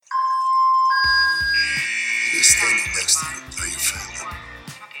is standing next to you are your family.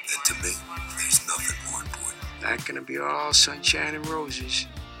 And to me, there's nothing more important. Not gonna be all sunshine and roses,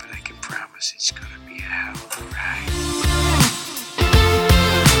 but I can promise it's gonna be a hell of a ride.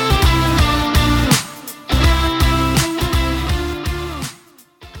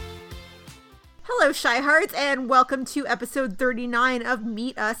 Hello, Shy Hearts, and welcome to episode 39 of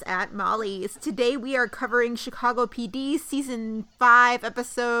Meet Us at Molly's. Today we are covering Chicago PD Season 5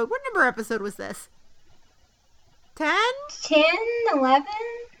 episode... What number episode was this? 10? 10, 11?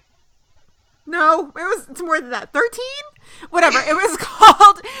 No, it's more than that. 13? Whatever. It was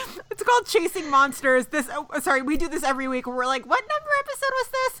called... It's called Chasing Monsters. We do this every week where we're like, what number episode was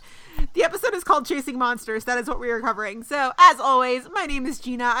this? The episode is called Chasing Monsters. That is what we are covering. So, as always, my name is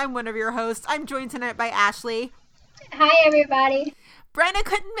Gina. I'm one of your hosts. I'm joined tonight by Ashley. Hi, everybody. Brenna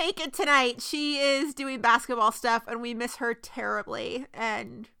couldn't make it tonight. She is doing basketball stuff, and we miss her terribly.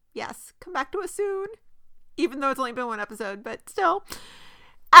 And, yes, come back to us soon. Even though it's only been one episode, but still.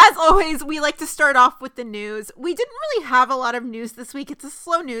 As always, we like to start off with the news. We didn't really have a lot of news this week. It's a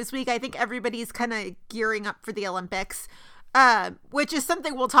slow news week. I think everybody's kind of gearing up for the Olympics. Which is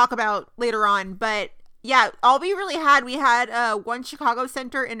something we'll talk about later on. But yeah, all we really had, we had one Chicago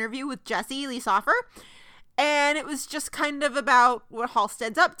Center interview with Jesse Lee Soffer. And it was just kind of about what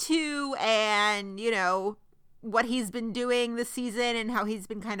Halstead's up to and, you know, what he's been doing this season and how he's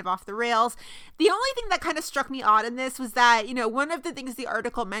been kind of off the rails. The only thing that kind of struck me odd in this was that, you know, one of the things the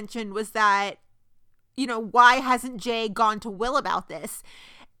article mentioned was that, you know, why hasn't Jay gone to Will about this?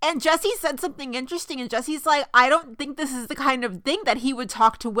 And Jesse said something interesting, and Jesse's like, I don't think this is the kind of thing that he would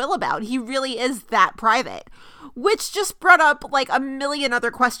talk to Will about. He really is that private, which just brought up like a million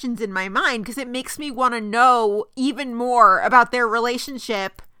other questions in my mind because it makes me want to know even more about their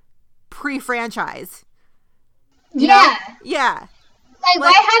relationship pre-franchise. Yeah. Yeah. Like,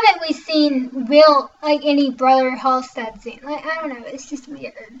 why haven't we seen Will, like, any brother Halstead scene? Like, I don't know. It's just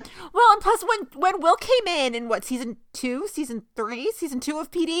weird. Well, and plus, when Will came in what, season 2, season 3, season 2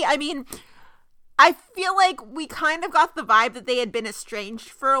 of PD, I mean, I feel like we kind of got the vibe that they had been estranged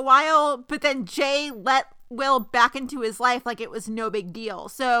for a while, but then Jay let Will back into his life like it was no big deal.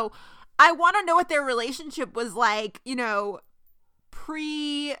 So I want to know what their relationship was like, you know,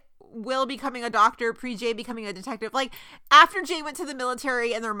 Will becoming a doctor, pre-Jay becoming a detective, like after Jay went to the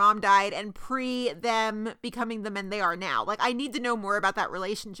military and their mom died and pre them becoming the men they are now. Like, I need to know more about that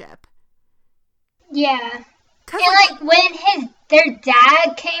relationship. Yeah. And like when their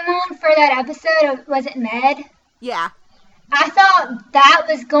dad came on for that episode, was it Med? Yeah. I thought that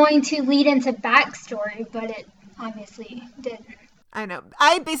was going to lead into backstory, but it obviously didn't. I know.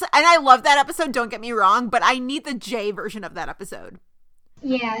 I love that episode, don't get me wrong, but I need the Jay version of that episode.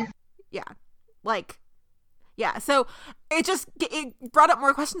 Yeah. Yeah. Like, yeah. So it brought up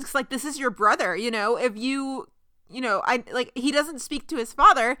more questions because, like, this is your brother, you know, if you know, he doesn't speak to his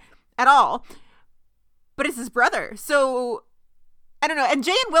father at all, but it's his brother. So I don't know. And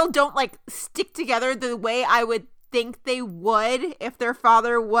Jay and Will don't like stick together the way I would think they would if their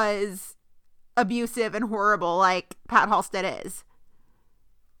father was abusive and horrible like Pat Halstead is.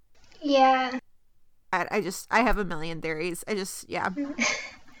 Yeah. I have a million theories. Yeah.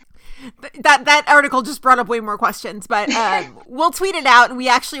 That article just brought up way more questions, but we'll tweet it out and we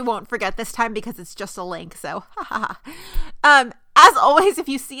actually won't forget this time because it's just a link. So, as always, if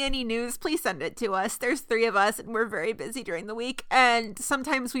you see any news, please send it to us. There's 3 of us and we're very busy during the week and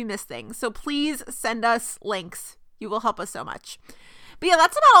sometimes we miss things. So please send us links. You will help us so much. But yeah,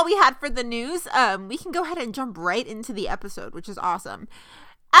 that's about all we had for the news. We can go ahead and jump right into the episode, which is awesome.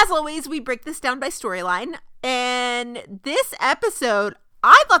 As always, we break this down by storyline. And this episode,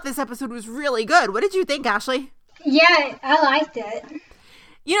 I thought this episode was really good. What did you think, Ashley? Yeah, I liked it.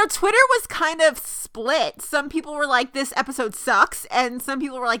 You know, Twitter was kind of split. Some people were like, this episode sucks. And some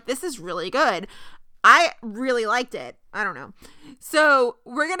people were like, this is really good. I really liked it. I don't know. So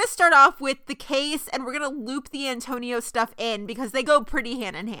we're going to start off with the case and we're going to loop the Antonio stuff in because they go pretty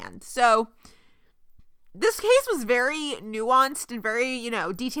hand in hand. So this case was very nuanced and very, you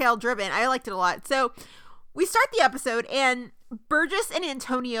know, detail driven. I liked it a lot. So we start the episode and Burgess and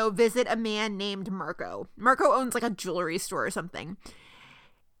Antonio visit a man named Marco. Marco owns like a jewelry store or something.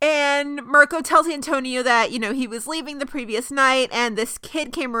 And Marco tells Antonio that, you know, he was leaving the previous night and this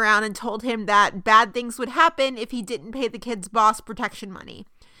kid came around and told him that bad things would happen if he didn't pay the kid's boss protection money.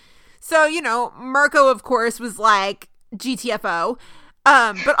 So, you know, Marco, of course, was like, GTFO.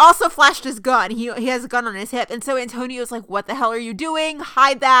 But also flashed his gun. He has a gun on his hip. And so Antonio's like, what the hell are you doing?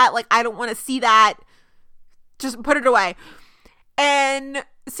 Hide that. Like, I don't want to see that. Just put it away. And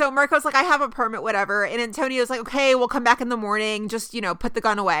so Marco's like, I have a permit, whatever. And Antonio's like, okay, we'll come back in the morning. Just, put the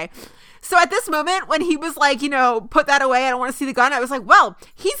gun away. So at this moment, when he was like, put that away, I don't want to see the gun, I was like, well,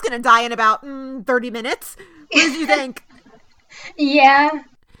 he's going to die in about 30 minutes. What did you think? Yeah.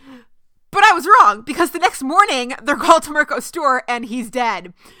 But I was wrong, because the next morning, they're called to Marco's store, and he's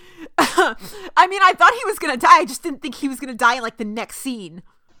dead. I mean, I thought he was going to die. I just didn't think he was going to die in, like, the next scene.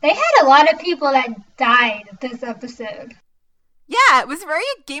 They had a lot of people that died this episode. Yeah, it was very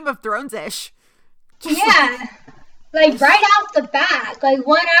Game of Thrones-ish. Yeah. Like, right off the bat. Like,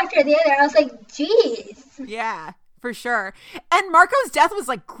 one after the other. I was like, geez. Yeah, for sure. And Marco's death was,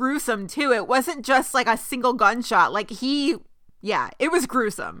 like, gruesome, too. It wasn't just, like, a single gunshot. Like, it was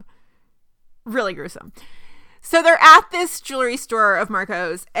gruesome. Really gruesome. So they're at this jewelry store of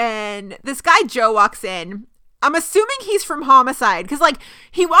Marco's, and this guy, Joe, walks in. I'm assuming he's from Homicide, because, like,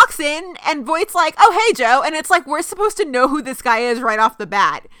 he walks in, and Voight's like, oh, hey, Joe, and it's like, we're supposed to know who this guy is right off the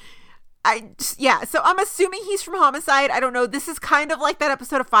bat. So I'm assuming he's from Homicide. I don't know. This is kind of like that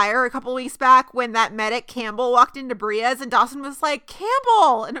episode of Fire a couple weeks back when that medic, Campbell, walked into Bria's, and Dawson was like,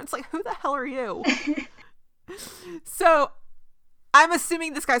 Campbell! And it's like, who the hell are you? So I'm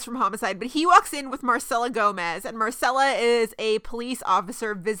assuming this guy's from Homicide, but he walks in with Marcela Gomez, and Marcela is a police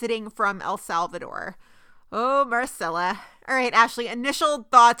officer visiting from El Salvador. Oh, Marcela. All right, Ashley, initial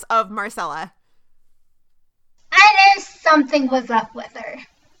thoughts of Marcela. I knew something was up with her.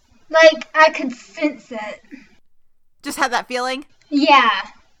 Like, I could sense it. Just had that feeling? Yeah.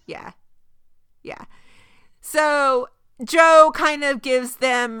 Yeah. So Joe kind of gives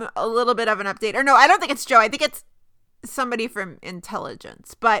them a little bit of an update. Or no, I don't think it's Joe. I think it's somebody from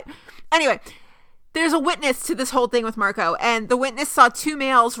intelligence. But anyway, there's a witness to this whole thing with Marco, and the witness saw two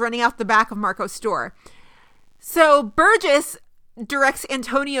males running out the back of Marco's store. So Burgess directs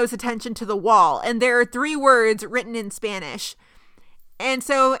Antonio's attention to the wall, and there are 3 words written in Spanish. And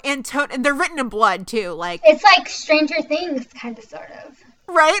so and they're written in blood too, like it's like Stranger Things, kind of, sort of.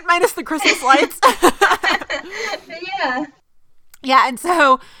 Right, minus the Christmas lights. Yeah, and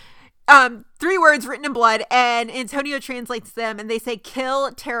so 3 words written in blood, and Antonio translates them, and they say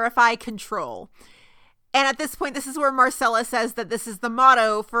kill, terrify, control. And at this point, this is where Marcela says that this is the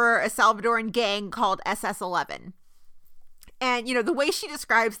motto for a Salvadoran gang called SS-11. And, the way she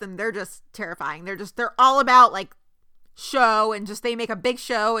describes them, they're just terrifying. They're all about, like, show, and just they make a big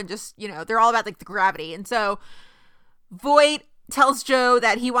show, and just, they're all about, like, the gravity. And so Voight tells Joe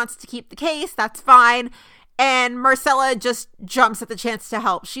that he wants to keep the case. That's fine. And Marcela just jumps at the chance to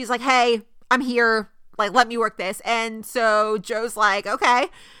help. She's like, hey, I'm here. Like, let me work this. And so Joe's like, okay.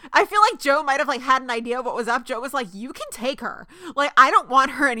 I feel like Joe might have, like, had an idea of what was up. Joe was like, you can take her. Like, I don't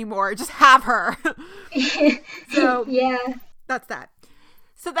want her anymore. Just have her. So, yeah. That's that.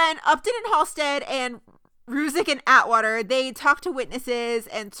 So then Upton and Halstead and Ruzek and Atwater, they talk to witnesses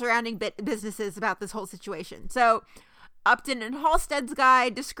and surrounding businesses about this whole situation. So Upton and Halstead's guy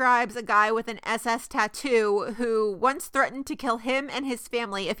describes a guy with an SS tattoo who once threatened to kill him and his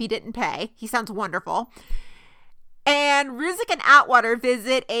family if he didn't pay. He sounds wonderful. And Ruzek and Atwater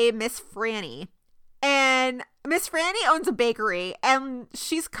visit a Miss Franny. And Miss Franny owns a bakery, and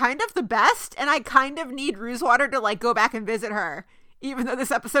she's kind of the best, and I kind of need Rosewater to, like, go back and visit her, even though this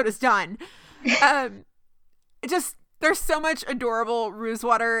episode is done. There's so much adorable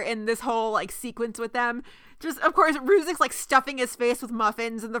Rosewater in this whole, like, sequence with them. Just, of course, Ruzek's, like, stuffing his face with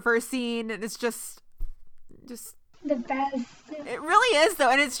muffins in the first scene, and it's just the best. It really is,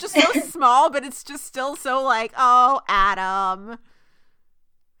 though, and it's just so small, but it's just still so, like, oh, Adam.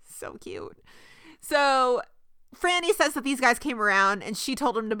 So cute. So Franny says that these guys came around, and she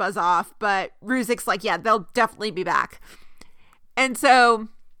told him to buzz off, but Ruzek's like, yeah, they'll definitely be back. And so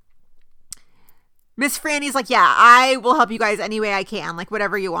Miss Franny's like, yeah, I will help you guys any way I can, like,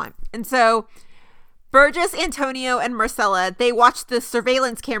 whatever you want. And so Burgess, Antonio, and Marcela, they watch the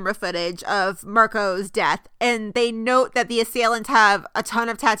surveillance camera footage of Marco's death, and they note that the assailants have a ton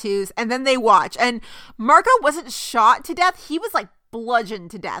of tattoos, and then they watch. And Marco wasn't shot to death. He was, like, bludgeoned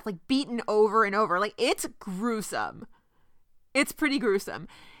to death, like, beaten over and over. Like, it's gruesome. It's pretty gruesome.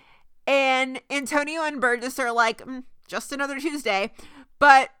 And Antonio and Burgess are like, just another Tuesday.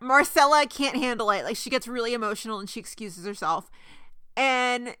 But Marcela can't handle it. Like, she gets really emotional and she excuses herself.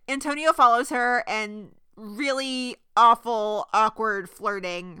 And Antonio follows her, and really awful, awkward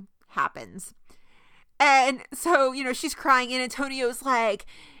flirting happens. And so, she's crying, and Antonio's like,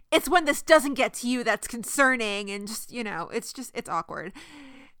 it's when this doesn't get to you that's concerning, and just, it's awkward.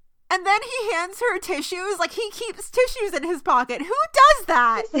 And then he hands her tissues. Like, he keeps tissues in his pocket. Who does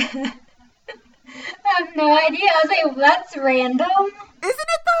that? I have no idea. I was like, that's random. Isn't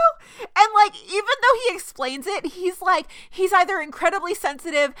it though? And like, even though he explains it, he's like, he's either incredibly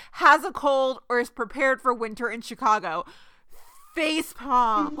sensitive, has a cold, or is prepared for winter in Chicago.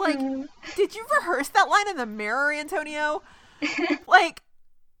 Facepalm. Like, did you rehearse that line in the mirror, Antonio? Like,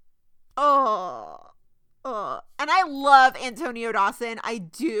 and I love Antonio Dawson. I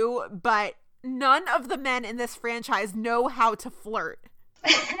do, but none of the men in this franchise know how to flirt.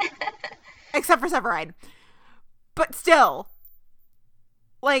 Except for Severide. But still,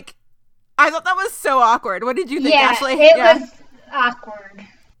 like, I thought that was so awkward. What did you think, Ashley? It was awkward.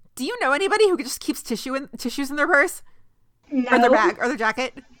 Do you know anybody who just keeps tissues in their purse? No. Or their bag? Or their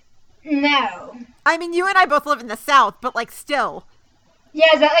jacket? No. I mean, you and I both live in the South, but, like, still. Yeah,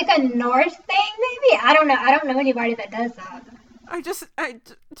 is that like a North thing, maybe? I don't know. I don't know anybody that does that. I just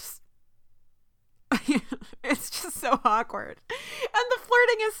it's just so awkward. And the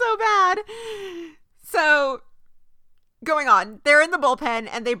flirting is so bad. So, going on. They're in the bullpen,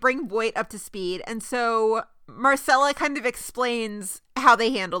 and they bring Voight up to speed. And so, Marcella kind of explains how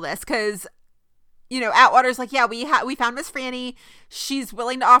they handle this, because, you know, Atwater's like, yeah, we found Miss Franny. She's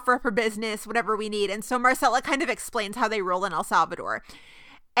willing to offer up her business, whatever we need. And so Marcella kind of explains how they roll in El Salvador.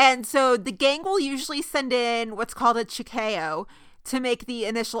 And so the gang will usually send in what's called a chiqueo to make the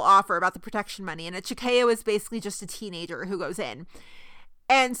initial offer about the protection money. And a chiqueo is basically just a teenager who goes in.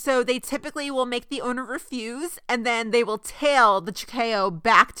 And so they typically will make the owner refuse, and then they will tail the chiqueo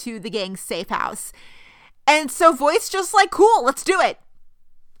back to the gang's safe house. And so Voight's just like, cool, let's do it.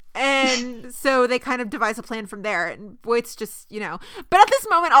 And so they kind of devise a plan from there. And Voight's just, you know. But at this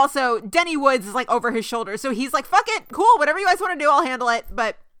moment also, Denny Woods is like over his shoulder. So he's like, fuck it, cool, whatever you guys want to do, I'll handle it.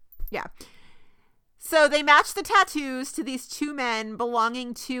 But yeah. So they match the tattoos to these two men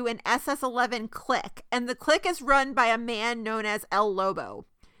belonging to an SS-11 clique. And the clique is run by a man known as El Lobo.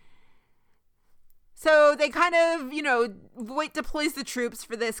 So they kind of, you know, Voight deploys the troops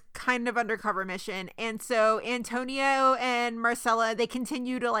for this kind of undercover mission. And so Antonio and Marcella, they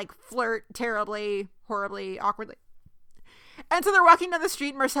continue to like flirt terribly, horribly, awkwardly. And so they're walking down the street.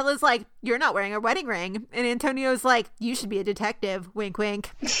 And Marcella's like, you're not wearing a wedding ring. And Antonio's like, you should be a detective. Wink, wink.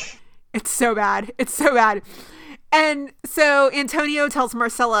 It's so bad. It's so bad. And so Antonio tells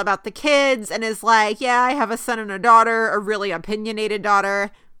Marcella about the kids and is like, yeah, I have a son and a daughter, a really opinionated daughter.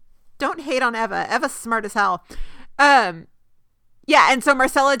 Don't hate on Eva. Eva's smart as hell. Yeah, and so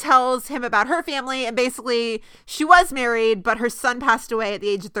Marcella tells him about her family, and basically she was married, but her son passed away at the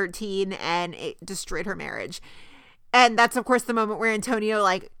age of 13, and it destroyed her marriage. And that's, of course, the moment where Antonio,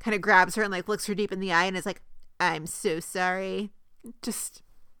 like, kind of grabs her and, like, looks her deep in the eye and is like, I'm so sorry. Just...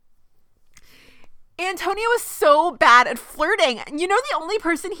 Antonio is so bad at flirting. You know, the only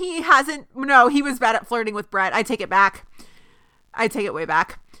person he hasn't... No, he was bad at flirting with Brett. I take it back. I take it way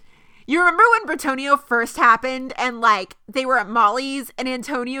back. You remember when Bretonio first happened and, like, they were at Molly's and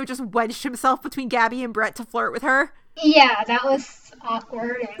Antonio just wedged himself between Gabby and Brett to flirt with her? Yeah, that was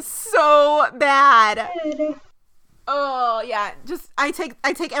awkward. So bad. Oh, yeah. Just, I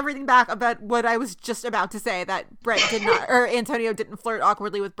take everything back about what I was just about to say, that Brett did not, or Antonio didn't flirt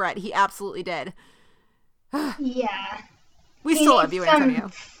awkwardly with Brett. He absolutely did. Yeah. We still love you, Antonio.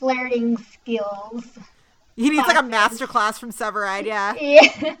 Flirting skills. He needs like a master class from Severide, yeah.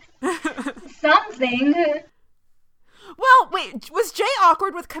 Yeah. Something. Well, wait, was Jay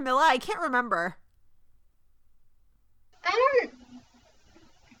awkward with Camilla? I can't remember. I don't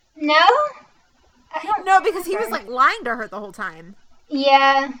know. No, because he was like lying to her the whole time.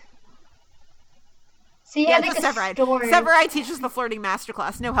 Yeah. So yeah, like Severide. Story. Severide teaches the flirting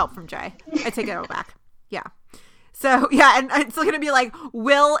masterclass. No help from Jay. I take it all back. Yeah. So, yeah, and it's going to be like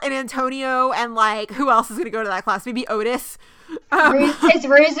Will and Antonio and like, who else is going to go to that class? Maybe Otis. Is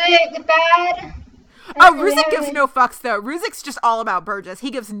Ruzek bad? Oh, Ruzek gives no fucks, though. Ruzek's just all about Burgess.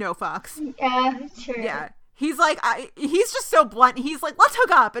 He gives no fucks. Yeah, true. Yeah. He's like, he's just so blunt. He's like, let's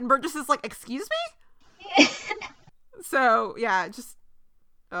hook up. And Burgess is like, excuse me? So, yeah, just,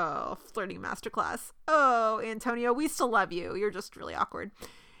 flirting masterclass. Oh, Antonio, we still love you. You're just really awkward.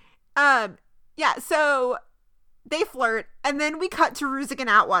 Yeah, so they flirt, and then we cut to Ruzek and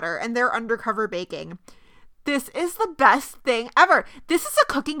Atwater, and they're undercover baking. This is the best thing ever. This is a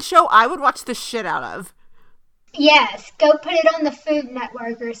cooking show I would watch the shit out of. Yes, go put it on the Food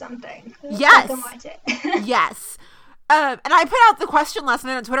Network or something. Yes. So I can watch it. Yes. And I put out the question last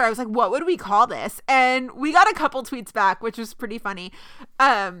night on Twitter. I was like, what would we call this? And we got a couple tweets back, which was pretty funny.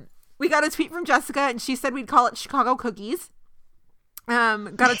 We got a tweet from Jessica, and she said we'd call it Chicago Cookies.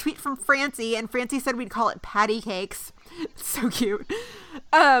 Got a tweet from Francie, and Francie said we'd call it Patty Cakes. So cute.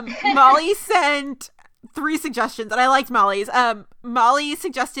 Molly sent 3 suggestions, and I liked Molly's. Molly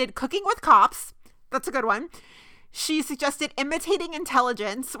suggested Cooking with Cops, That's a good one. She suggested imitating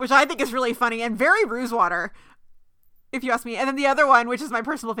intelligence, which I think is really funny and very Rusewater, if you ask me. And then the other one, which is my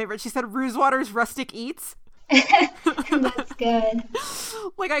personal favorite, she said Rusewater's rustic eats. That's good.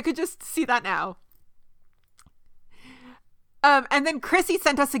 Like, I could just see that now. And then Chrissy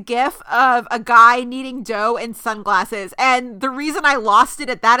sent us a gif of a guy kneading dough in sunglasses. And the reason I lost it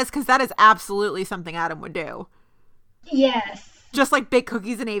at that is because that is absolutely something Adam would do. Yes. Just like bake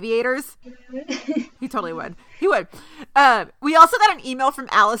cookies and aviators. He totally would. He would. We also got an email from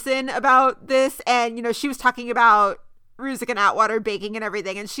Allison about this. And, you know, she was talking about Ruzek and Atwater baking and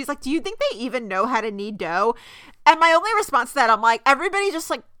everything. And she's like, do you think they even know how to knead dough? And my only response to that, I'm like, everybody just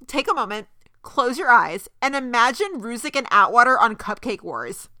like take a moment, close your eyes, and imagine Ruzek and Atwater on Cupcake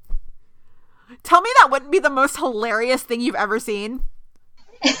Wars. Tell me that wouldn't be the most hilarious thing you've ever seen.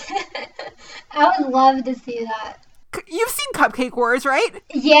 I would love to see that. You've seen Cupcake Wars, right?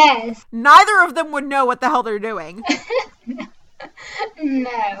 Yes. Neither of them would know what the hell they're doing.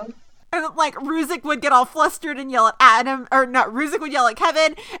 No. And like Ruzek would get all flustered and yell at Adam, or not, Ruzek would yell at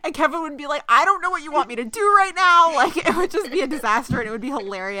Kevin, and Kevin would be like, I don't know what you want me to do right now. Like, it would just be a disaster and it would be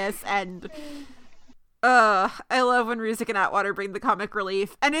hilarious. And I love when Ruzek and Atwater bring the comic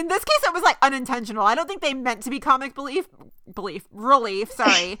relief. And in this case, it was like unintentional. I don't think they meant to be comic relief.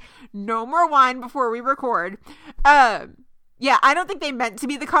 Sorry. No more wine before we record. Yeah, I don't think they meant to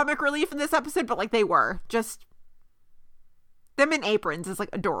be the comic relief in this episode, but like they were. Just them in aprons is like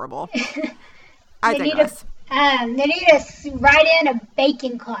adorable. I digress. They need to write in a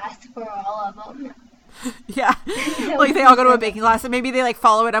baking class for all of them. Yeah. Like they all go to a baking class and maybe they like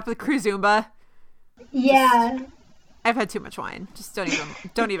follow it up with Crew Zumba. Yeah. I've had too much wine. Just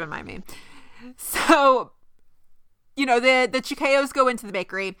don't even mind me. So, you know, the Chikayos go into the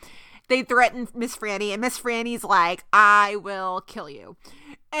bakery. They threaten Miss Franny, and Miss Franny's like, I will kill you.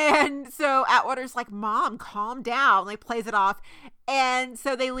 And so Atwater's like, Mom, calm down. Like, plays it off. And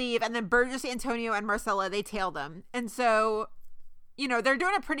so they leave. And then Burgess, Antonio, and Marcella, they tail them. And so, you know, they're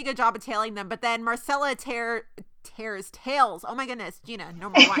doing a pretty good job of tailing them. But then Marcella tears tails. Oh my goodness, Gina, no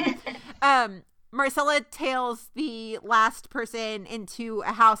more wine. Marcella tails the last person into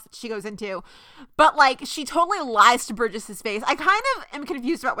a house that she goes into. But, like, she totally lies to Burgess's face. I kind of am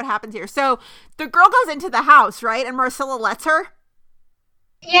confused about what happens here. So, the girl goes into the house, right? And Marcella lets her?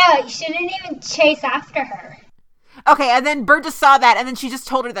 Yeah, she didn't even chase after her. Okay, and then Burgess saw that, and then she just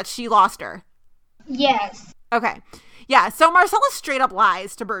told her that she lost her. Yes. Okay. Yeah, so Marcella straight up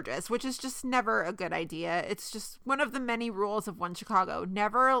lies to Burgess, which is just never a good idea. It's just one of the many rules of One Chicago.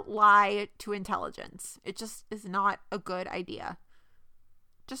 Never lie to intelligence. It just is not a good idea.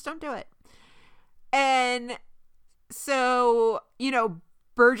 Just don't do it. And so, you know,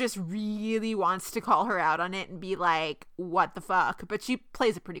 Burgess really wants to call her out on it and be like, what the fuck? But she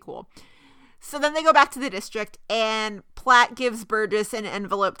plays it pretty cool. So then they go back to the district, and Platt gives Burgess an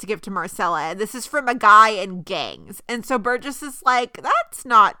envelope to give to Marcella. And this is from a guy in gangs. And so Burgess is like, that's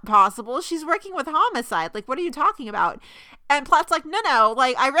not possible. She's working with homicide. Like, what are you talking about? And Platt's like, no,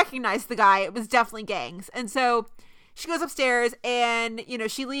 like, I recognize the guy. It was definitely gangs. And so she goes upstairs and, you know,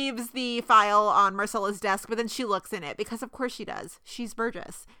 she leaves the file on Marcella's desk, but then she looks in it because, of course, she does. She's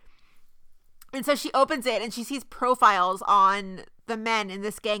Burgess. And so she opens it and she sees profiles on the men in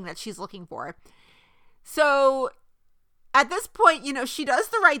this gang that she's looking for. So at this point, you know, she does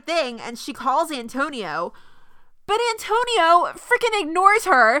the right thing and she calls Antonio, but Antonio freaking ignores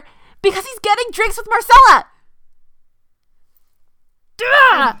her because he's getting drinks with Marcella.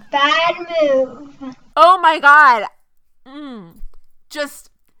 Duh! Bad move. Oh my God. Just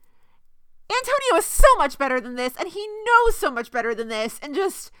Antonio is so much better than this, and he knows so much better than this, and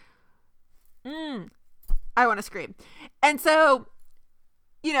just I want to scream. And so,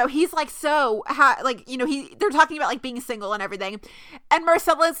 you know, he's like, so how, like, you know, they're talking about like being single and everything, and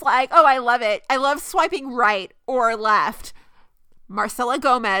Marcella's like, oh, I love it. I love swiping right or left. Marcella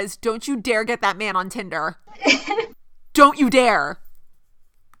Gomez, don't you dare get that man on Tinder. Don't you dare.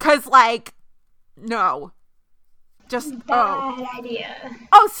 'Cause like, no. Just bad idea.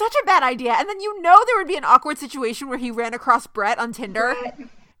 Oh, such a bad idea. And then, you know, there would be an awkward situation where he ran across Brett on Tinder. Brett.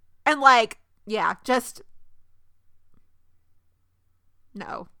 And like, yeah, just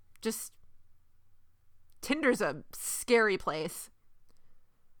no. Just Tinder's a scary place.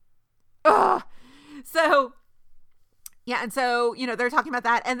 Ugh. So yeah, and so, you know, they're talking about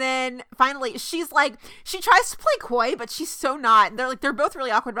that, and then finally she's like, she tries to play coy, but she's so not. And they're both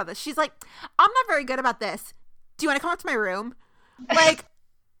really awkward about this. She's like, I'm not very good about this. Do you want to come up to my room? Like,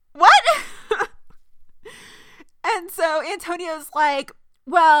 what? And so Antonio's like,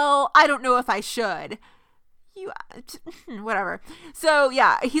 well, I don't know if I should. you whatever. So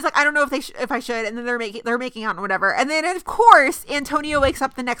yeah, he's like, I don't know if I should, and then they're making out and whatever. And then of course Antonio wakes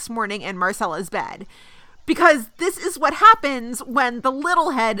up the next morning in Marcella's bed. Because this is what happens when the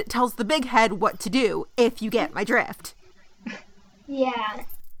little head tells the big head what to do, if you get my drift. Yeah.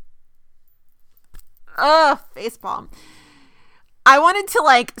 Ugh, facepalm. I wanted to,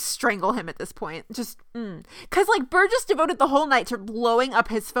 like, strangle him at this point. Just, Because, like, Burgess devoted the whole night to blowing up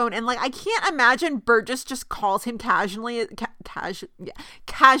his phone, and, like, I can't imagine Burgess just calls him casually.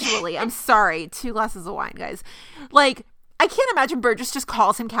 Casually. I'm sorry. 2 glasses of wine, guys. Like, I can't imagine Burgess just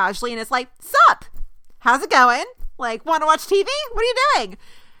calls him casually and is like, sup? How's it going? Like, want to watch TV? What are you doing?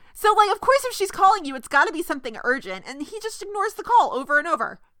 So, like, of course, if she's calling you, it's got to be something urgent. And he just ignores the call over and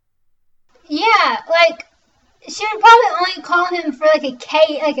over. Yeah, like, she would probably only call him for, like, a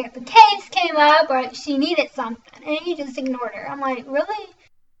case, like, if a case came up or she needed something. And he just ignored her. I'm like, really?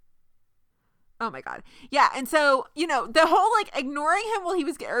 Oh, my God. Yeah, and so, you know, the whole, like, ignoring her while he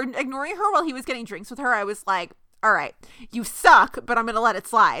was getting drinks with her, I was like, all right, you suck, but I'm going to let it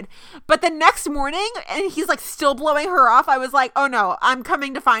slide. But the next morning, and he's like still blowing her off, I was like, oh no, I'm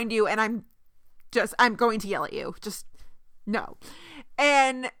coming to find you and I'm going to yell at you. Just no.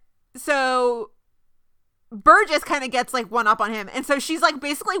 And so Burgess kind of gets like one up on him. And so she's like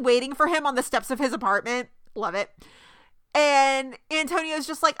basically waiting for him on the steps of his apartment. Love it. And Antonio's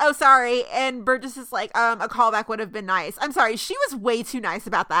just like, oh, sorry. And Burgess is like, a callback would have been nice. I'm sorry. She was way too nice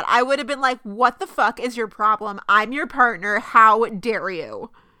about that. I would have been like, what the fuck is your problem? I'm your partner. How dare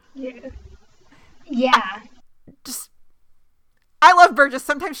you? Yeah. I love Burgess.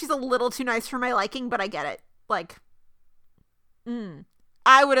 Sometimes she's a little too nice for my liking, but I get it. Like,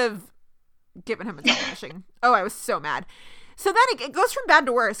 I would have given him a thrashing. Oh, I was so mad. So then it goes from bad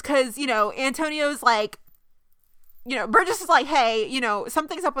to worse because, you know, Antonio's like, you know, Burgess is like, hey, you know,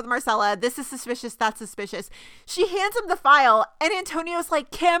 something's up with Marcella. This is suspicious. That's suspicious. She hands him the file, and Antonio's like,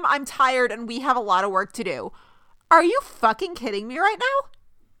 Kim, I'm tired, and we have a lot of work to do. Are you fucking kidding me right now?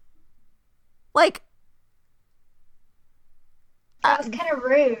 Like, that was kind of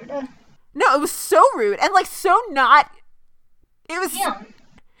rude. No, it was so rude, and like so not. It was him.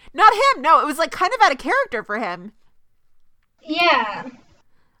 Not him. No, it was like kind of out of character for him. Yeah.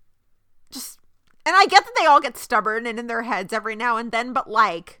 And I get that they all get stubborn and in their heads every now and then, but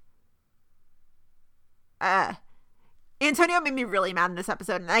like, Antonio made me really mad in this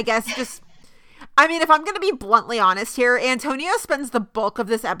episode. And I guess just, I mean, if I'm going to be bluntly honest here, Antonio spends the bulk of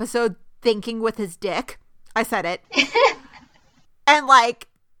this episode thinking with his dick. I said it. And like,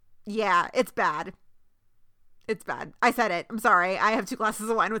 yeah, it's bad. It's bad. I said it. I'm sorry. I have 2 glasses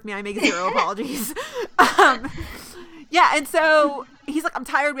of wine with me. I make 0 apologies. Yeah, and so he's like, I'm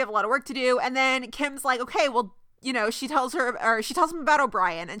tired. We have a lot of work to do. And then Kim's like, okay, well, you know, she tells him about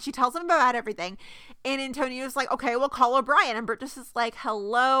O'Brien, and she tells him about everything. And Antonio's like, okay, we'll call O'Brien. And Burgess is like,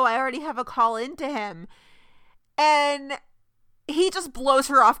 hello, I already have a call into him. And he just blows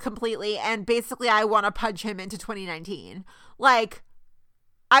her off completely. And basically, I want to punch him into 2019. Like,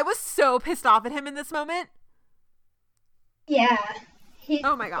 I was so pissed off at him in this moment. Yeah.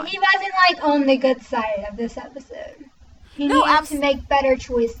 Oh my God. He wasn't like on the good side of this episode. He needed to make better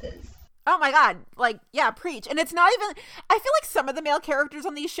choices. Oh my God. Like, yeah, preach. And it's not even, I feel like some of the male characters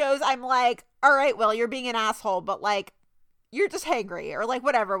on these shows, I'm like, all right, Will, you're being an asshole, but like, you're just hangry, or like,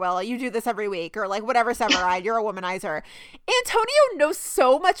 whatever, Will, you do this every week, or like, whatever, Severide, you're a womanizer. Antonio knows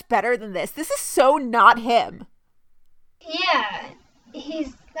so much better than this. This is so not him. Yeah.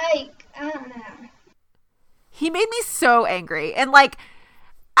 He's like, I don't know. He made me so angry. And like,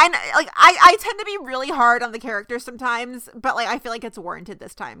 I tend to be really hard on the characters sometimes, but like I feel like it's warranted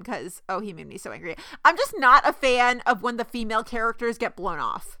this time because he made me so angry. I'm just not a fan of when the female characters get blown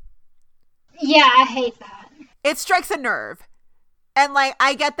off. Yeah, I hate that. It strikes a nerve. And like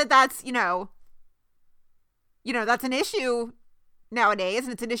I get that that's, you know, that's an issue nowadays,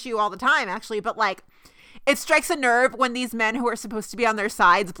 and it's an issue all the time actually, but like it strikes a nerve when these men who are supposed to be on their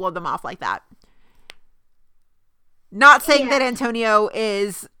sides blow them off like that. Not saying that Antonio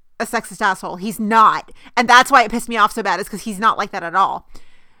is a sexist asshole. He's not. And that's why it pissed me off so bad, is because he's not like that at all.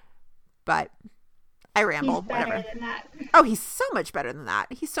 But I rambled. He's better whatever. than that. Oh, he's so much better than that.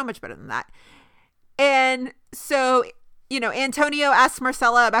 He's so much better than that. And so, you know, Antonio asks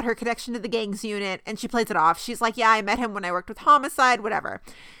Marcella about her connection to the gangs unit, and she plays it off. She's like, yeah, I met him when I worked with Homicide, whatever.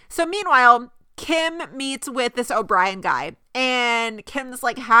 So meanwhile, Kim meets with this O'Brien guy, and Kim's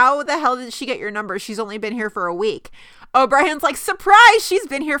like, how the hell did she get your number? She's only been here for a week. O'Brien's like, surprise, she's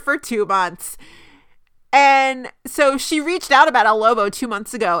been here for 2 months. And so she reached out about El Lobo 2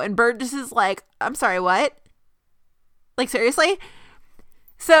 months ago, and Burgess is like, I'm sorry, what? Like, seriously?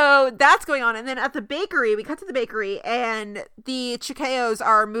 So that's going on. And then at the bakery, we cut to the bakery, and the Chikeos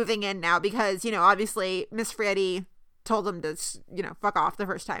are moving in now because, obviously Miss Freddy told them to, fuck off the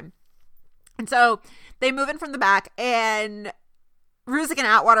first time. And so they move in from the back, and Ruzek and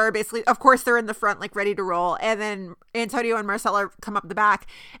Atwater are basically, of course, they're in the front, like, ready to roll. And then Antonio and Marcella come up the back.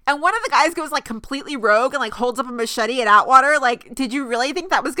 And one of the guys goes, like, completely rogue and, like, holds up a machete at Atwater. Like, did you really think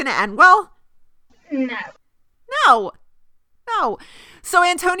that was going to end well? No. So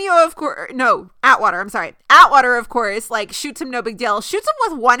Antonio, of course, no, Atwater, I'm sorry. Atwater, of course, like, shoots him, no big deal. Shoots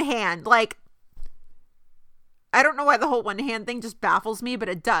him with one hand. Like, I don't know why the whole one hand thing just baffles me, but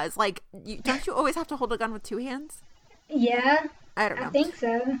it does. Like, don't you always have to hold a gun with two hands? Yeah. I don't know. I think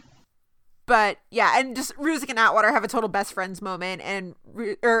so. But yeah, and just Ruzek and Atwater have a total best friends moment, and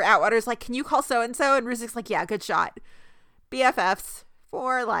Atwater's like, "Can you call so and so?" And Ruzek's like, "Yeah, good shot." BFFs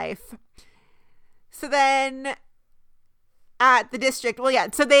for life. So then at the district,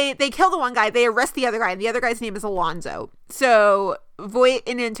 so they kill the one guy, they arrest the other guy, and the other guy's name is Alonzo. So Voight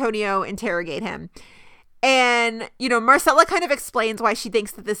and Antonio interrogate him. And, Marcella kind of explains why she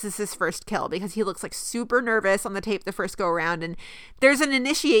thinks that this is his first kill, because he looks like super nervous on the tape the first go around. And there's an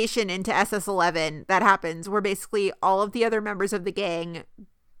initiation into SS-11 that happens where basically all of the other members of the gang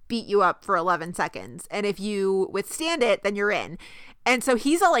beat you up for 11 seconds. And if you withstand it, then you're in. And so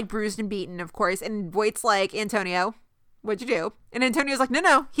he's all like bruised and beaten, of course. And Voight's like, "Antonio, what'd you do?" And Antonio's like,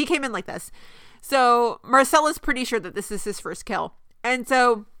 no, he came in like this. So Marcella's pretty sure that this is his first kill. And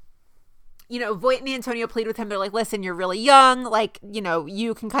so, Voight and Antonio plead with him. They're like, "Listen, you're really young. Like,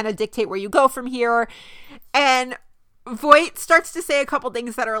 you can kind of dictate where you go from here." And Voight starts to say a couple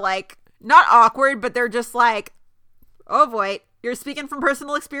things that are like, not awkward, but they're just like, "Oh, Voight, you're speaking from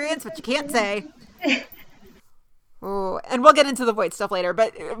personal experience, but you can't say." Oh, and we'll get into the Voight stuff later.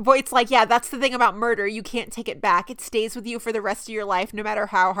 But Voight's like, "Yeah, that's the thing about murder. You can't take it back. It stays with you for the rest of your life, no matter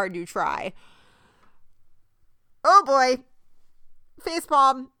how hard you try." Oh, boy.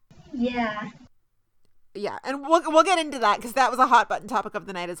 Facepalm. Yeah, and we'll get into that because that was a hot button topic of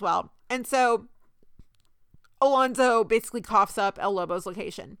the night as well. And so Alonzo basically coughs up El Lobo's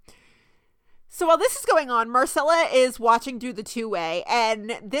location. So while this is going on, Marcella is watching through the two-way,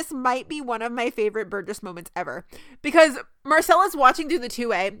 and this might be one of my favorite Burgess moments ever, because Marcella's watching through the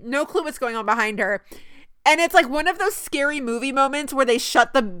two-way, no clue what's going on behind her, and it's like one of those scary movie moments where they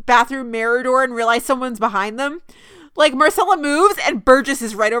shut the bathroom mirror door and realize someone's behind them. Like, Marcella moves and Burgess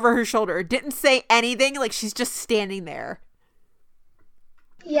is right over her shoulder. Didn't say anything. Like, she's just standing there.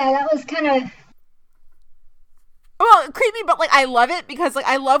 Yeah, that was kind of... Well, creepy, but, like, I love it because, like,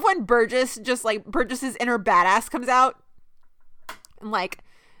 I love when Burgess's inner badass comes out. And, like,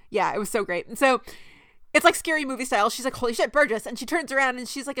 yeah, it was so great. And so, it's, like, scary movie style. She's like, "Holy shit, Burgess." And she turns around and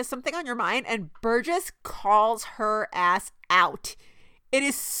she's like, "Is something on your mind?" And Burgess calls her ass out. It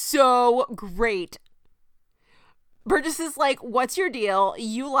is so great. Burgess is like, "What's your deal?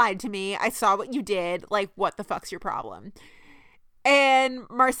 You lied to me. I saw what you did. Like, what the fuck's your problem?" And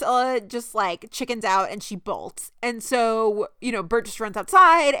Marcella just, like, chickens out and she bolts. And so, Burgess runs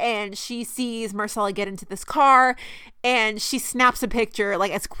outside and she sees Marcella get into this car and she snaps a picture,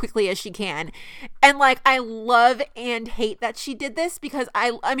 like, as quickly as she can. And, like, I love and hate that she did this because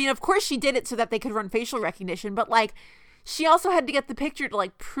I mean, of course she did it so that they could run facial recognition, but, like, she also had to get the picture to,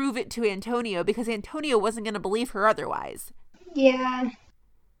 like, prove it to Antonio because Antonio wasn't going to believe her otherwise. Yeah.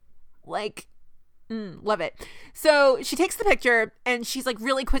 Like, love it. So she takes the picture and she's, like,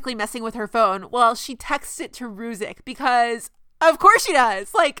 really quickly messing with her phone. Well, she texts it to Ruzek because, of course she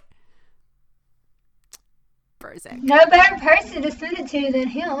does. Like, Burzek. No better person to send it to than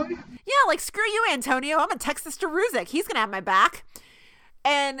him. Yeah, like, screw you, Antonio. I'm going to text this to Ruzek. He's going to have my back.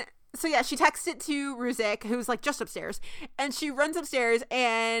 And so, yeah, she texts it to Ruzek, who's, like, just upstairs. And she runs upstairs,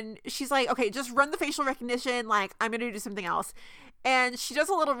 and she's like, "Okay, just run the facial recognition. Like, I'm going to do something else." And she does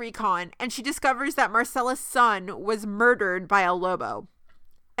a little recon, and she discovers that Marcella's son was murdered by El Lobo.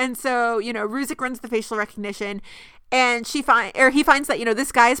 And so, Ruzek runs the facial recognition, and he finds that,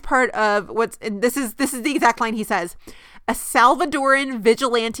 this guy's part of and this is the exact line he says, "a Salvadoran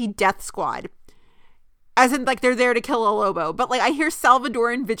vigilante death squad." As in, like, they're there to kill El Lobo. But, like, I hear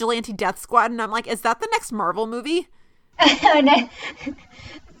Salvadoran Vigilante Death Squad, and I'm like, is that the next Marvel movie? Sounds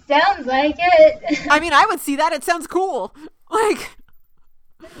like it. I mean, I would see that. It sounds cool. Like,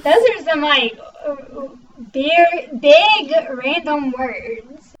 those are some, like, big random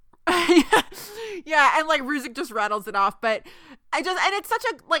words. Yeah, and, like, Ruzek just rattles it off. But and it's such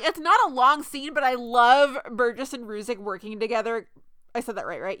a, like, it's not a long scene, but I love Burgess and Ruzek working together. I said that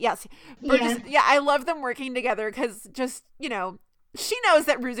right? Yes. Yeah, I love them working together because just, she knows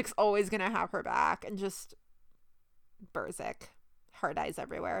that Ruzek's always going to have her back, and just Burzek. heart eyes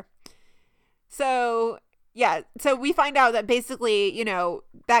everywhere. So, yeah. So we find out that basically, you know,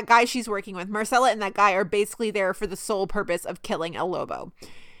 that guy she's working with, Marcella and that guy are basically there for the sole purpose of killing El Lobo.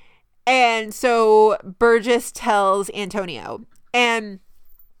 And so Burgess tells Antonio. And,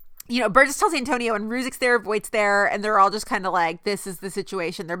 you know, Burgess tells Antonio and Ruzek's there, Voight's there, and they're all just kind of like, this is the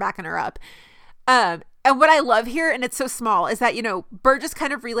situation. They're backing her up. And what I love here, and it's so small, is that, you know, Burgess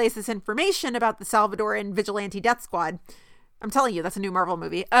kind of relays this information about the Salvadoran Vigilante Death Squad. I'm telling you, that's a new Marvel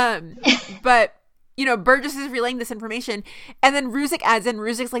movie. But, you know, Burgess is relaying this information, and then Ruzek adds in,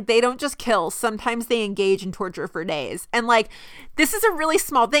 Ruzek's like, they don't just kill. Sometimes they engage in torture for days. And, like, this is a really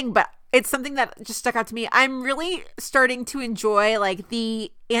small thing, but it's something that just stuck out to me. I'm really starting to enjoy, like,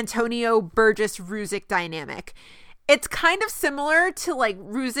 the Antonio Burgess-Ruzek dynamic. It's kind of similar to, like,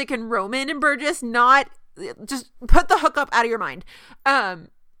 Ruzek and Roman and Burgess, not just put the hook up out of your mind. But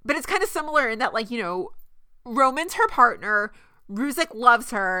it's kind of similar in that, like, you know, Roman's her partner. Ruzek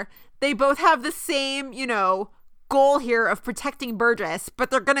loves her. They both have the same, you know, goal here of protecting Burgess,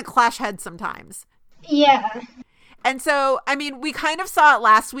 but they're going to clash heads sometimes. Yeah. And so, I mean, we kind of saw it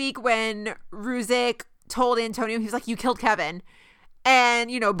last week when Ruzek told Antonio, he was like, you killed Kevin.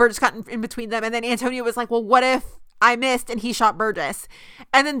 And, you know, Burgess got in between them. And then Antonio was like, well, what if I missed and he shot Burgess?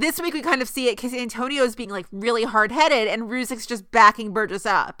 And then this week we kind of see it because Antonio is being like really hard-headed and Ruzek's just backing Burgess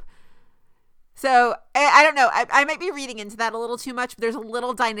up. So I don't know. I might be reading into that a little too much, but there's a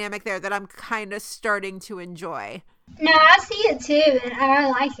little dynamic there that I'm kind of starting to enjoy. No, I see it too, and I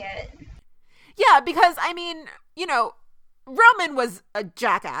like it. Yeah, because, I mean, you know, Roman was a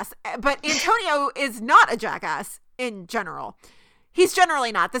jackass, but Antonio is not a jackass in general. He's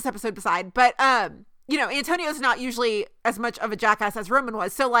generally not, this episode beside, but, you know, Antonio's not usually as much of a jackass as Roman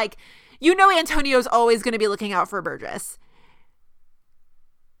was. So, like, you know, Antonio's always going to be looking out for Burgess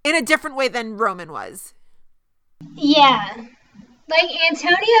in a different way than Roman was. Yeah. Like,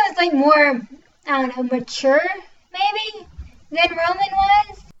 Antonio is, like, more, I don't know, mature, maybe, than Roman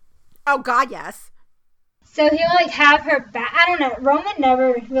was. Oh, God, yes. So he'll, like, have her back. I don't know. Roman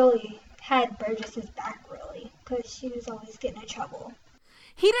never really had Burgess's back, really, because she was always getting in trouble.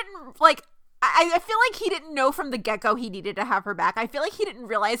 He didn't, like, I feel like he didn't know from the get-go he needed to have her back. I feel like he didn't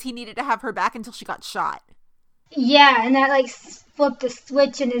realize he needed to have her back until she got shot. Yeah, and that, like, flipped a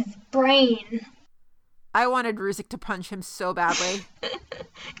switch in his brain. I wanted Ruzek to punch him so badly.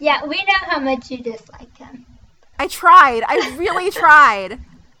 Yeah, we know how much you dislike him. I tried. I really tried.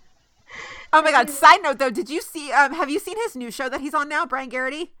 Oh my God. Side note, though, did you see, have you seen his new show that he's on now, Brian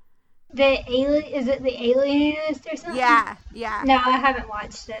Garrity? Is it The Alienist or something? Yeah. No, I haven't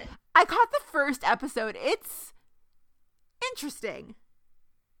watched it. I caught the first episode. It's interesting.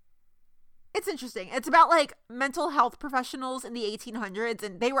 It's about, like, mental health professionals in the 1800s,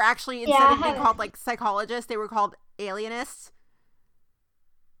 and they were actually, instead of being called, like, psychologists, they were called alienists.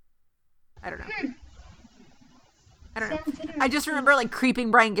 I don't know. I just remember, like, creeping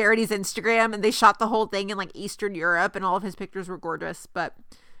Brian Garrity's Instagram, and they shot the whole thing in, like, Eastern Europe, and all of his pictures were gorgeous, but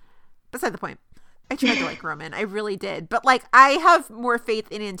beside the point. I tried to like Roman. I really did. But, like, I have more faith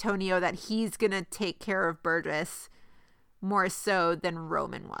in Antonio that he's gonna take care of Burgess more so than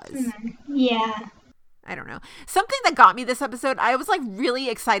Roman was. Yeah. I don't know. Something that got me this episode, I was, like, really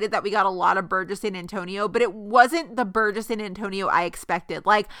excited that we got a lot of Burgess and Antonio, but it wasn't the Burgess and Antonio I expected.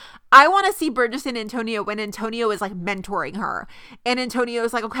 Like, I want to see Burgess and Antonio when Antonio is, like, mentoring her. And Antonio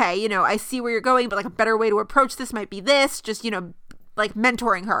is like, okay, you know, I see where you're going, but, like, a better way to approach this might be this. Just, you know, like,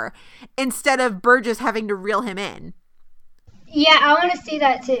 mentoring her. Instead of Burgess having to reel him in. Yeah, I want to see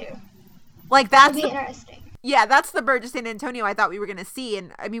that, too. Like, that's That'd be interesting. Yeah, that's the Burgess and Antonio I thought we were going to see.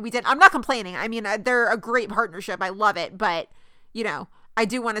 And, I mean, we didn't. I'm not complaining. I mean, they're a great partnership. I love it. But, you know, I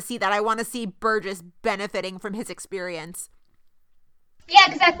do want to see that. I want to see Burgess benefiting from his experience. Yeah,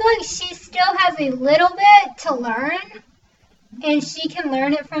 because I feel like she still has a little bit to learn. And she can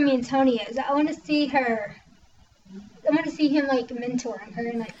learn it from Antonio. So I want to see her. I want to see him, like, mentoring her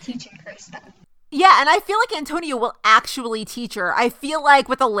and, like, teaching her stuff. Yeah, and I feel like Antonio will actually teach her. I feel like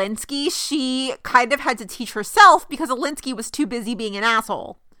with Alinsky, she kind of had to teach herself because Alinsky was too busy being an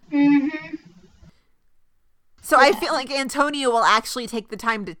asshole. Mm-hmm. So yeah. I feel like Antonio will actually take the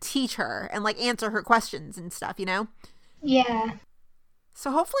time to teach her and, like, answer her questions and stuff, you know? Yeah.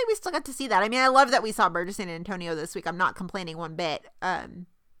 So hopefully we still get to see that. I mean, I love that we saw Burgess and Antonio this week. I'm not complaining one bit.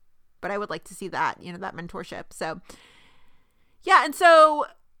 But I would like to see that, you know, that mentorship. So, yeah, and so,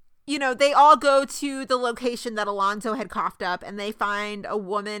 you know, they all go to the location that Alonzo had coughed up, and they find a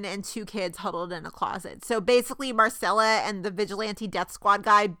woman and 2 kids huddled in a closet. So basically, Marcella and the Vigilante Death Squad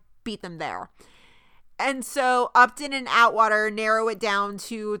guy beat them there. And so Upton and Atwater narrow it down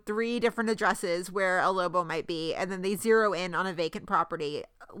to 3 different addresses where a Lobo might be, and then they zero in on a vacant property.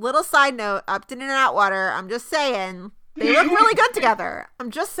 Little side note, Upton and Atwater, I'm just saying, they look really good together.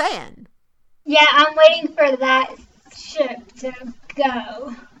 I'm just saying. Yeah, I'm waiting for that ship to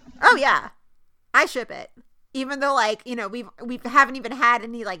go. Oh, yeah. I ship it. Even though, like, you know, we haven't even had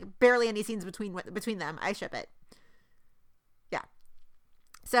any, like, barely any scenes between them. I ship it. Yeah.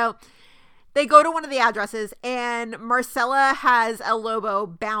 So they go to one of the addresses, and Marcella has a Lobo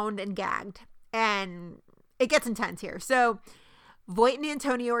bound and gagged. And it gets intense here. So Voight and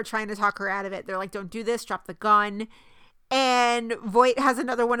Antonio are trying to talk her out of it. They're like, don't do this. Drop the gun. And Voight has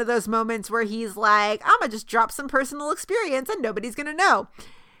another one of those moments where he's like, I'm going to just drop some personal experience and nobody's going to know.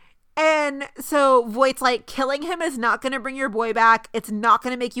 And so Voight's like, killing him is not going to bring your boy back. It's not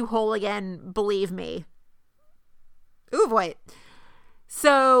going to make you whole again. Believe me. Ooh, Voight.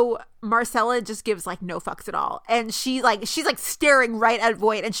 So Marcella just gives like no fucks at all. And she's like staring right at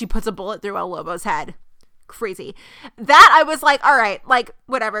Voight, and she puts a bullet through El Lobo's head. Crazy. That I was like, all right, like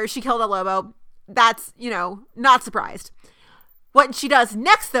whatever. She killed El Lobo. That's, you know, not surprised. What she does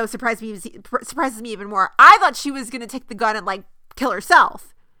next, though, surprises me even more. I thought she was going to take the gun and like kill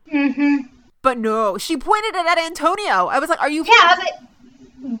herself. Mm-hmm. But no, she pointed it at Antonio. I was like, are you... Yeah, I was like,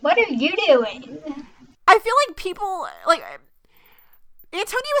 what are you doing? I feel like people, like...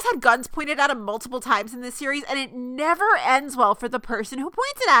 Antonio's had guns pointed at him multiple times in this series, and it never ends well for the person who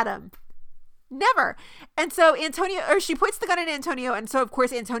points it at him. Never. And so she points the gun at Antonio, and so of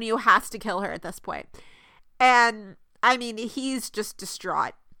course Antonio has to kill her at this point. And I mean, he's just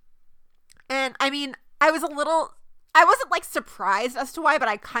distraught. And I mean, I wasn't like surprised as to why, but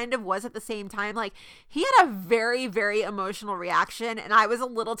I kind of was at the same time. Like, he had a very, very emotional reaction, and I was a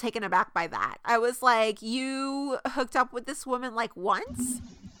little taken aback by that. I was like, you hooked up with this woman like once?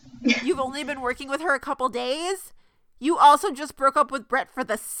 You've only been working with her a couple days? You also just broke up with Brett for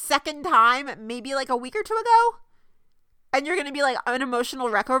the second time, maybe like a week or two ago? And you're going to be like an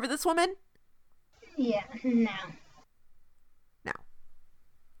emotional wreck over this woman? Yeah, no. No.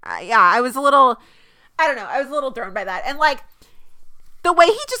 I was a little thrown by that. And like, the way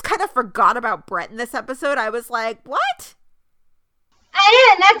he just kind of forgot about Brett in this episode, I was like, what? I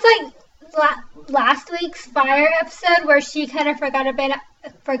know, and that's like last week's Fire episode where she kind of forgot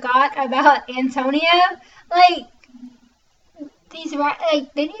about Antonio. Like, they need to,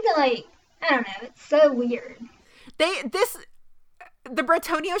 like, I don't know, it's so weird. The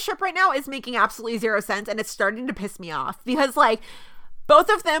Bretonio ship right now is making absolutely zero sense, and it's starting to piss me off because, like,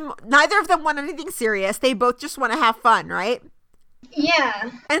 neither of them want anything serious. They both just want to have fun, right?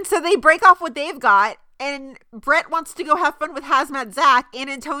 Yeah. And so they break off what they've got, and Brett wants to go have fun with Hazmat Zach, and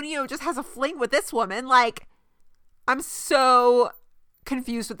Antonio just has a fling with this woman. Like, I'm so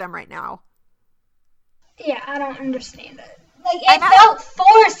confused with them right now. Yeah, I don't understand it. Like, it felt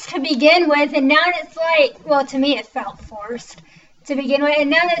forced to begin with, and now it's like, well, to me it felt forced to begin with, and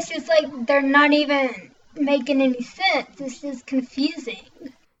now it's just like they're not even making any sense. It's just confusing.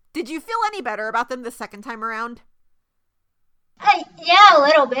 Did you feel any better about them the second time around? Yeah, a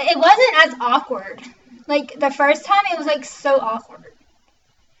little bit. It wasn't as awkward. Like, the first time, it was, like, so awkward.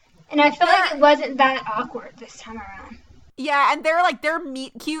 And I feel like it wasn't that awkward this time around. Yeah, and their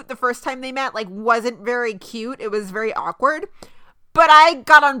meet cute the first time they met, like, wasn't very cute. It was very awkward. But I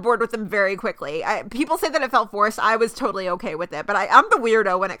got on board with them very quickly. People say that it felt forced. I was totally okay with it. But I'm the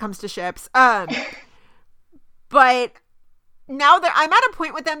weirdo when it comes to ships. But now that I'm at a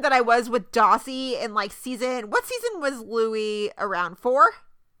point with them that I was with Dawsey in, like, what season was Louis around? 4?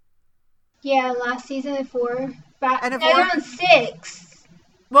 Yeah, last season 4. And they're on 6.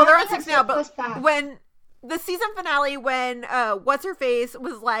 Well, they're on 6 now, but when the season finale, when what's-her-face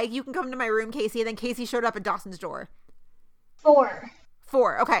was like, you can come to my room, Casey, and then Casey showed up at Dawson's door. 4.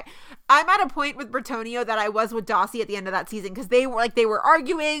 Okay. I'm at a point with Bretonio that I was with Dawsey at the end of that season, because they were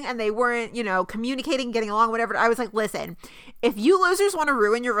arguing and they weren't, communicating, getting along, whatever. I was like, listen, if you losers want to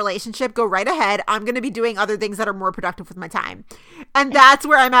ruin your relationship, go right ahead. I'm going to be doing other things that are more productive with my time. And that's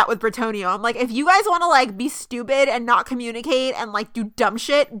where I'm at with Bretonio. I'm like, if you guys want to, like, be stupid and not communicate and, like, do dumb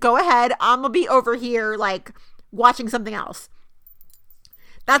shit, go ahead. I'm going to be over here, like, watching something else.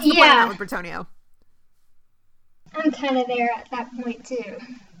 That's the point I'm at with Bretonio. I'm kind of there at that point, too.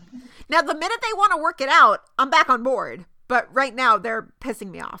 Now, the minute they want to work it out, I'm back on board. But right now, they're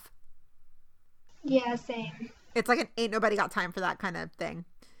pissing me off. Yeah, same. It's like ain't nobody got time for that kind of thing.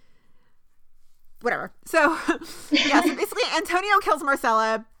 Whatever. So, yeah, so basically, Antonio kills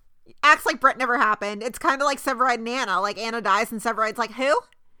Marcella, acts like Brett never happened. It's kind of like Severide and Anna. Like, Anna dies and Severide's like, who?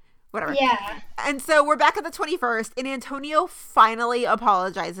 Whatever. Yeah. And so we're back at the 21st, and Antonio finally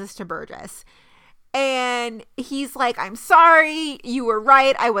apologizes to Burgess. And he's like, I'm sorry, you were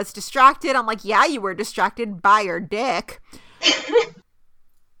right, I was distracted. I'm like, yeah, you were distracted by your dick.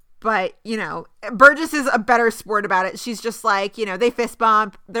 But, you know, Burgess is a better sport about it. She's just like, you know, they fist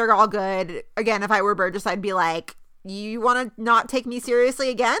bump, they're all good. Again, if I were Burgess, I'd be like, you want to not take me seriously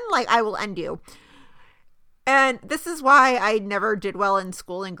again? Like, I will end you. And this is why I never did well in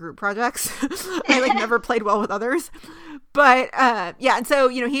school in group projects. I like never played well with others. But yeah, and so,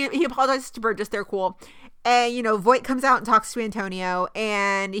 you know, he apologizes to Burgess. They're cool. And, you know, Voight comes out and talks to Antonio,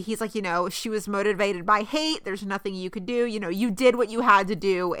 and he's like, you know, she was motivated by hate. There's nothing you could do. You know, you did what you had to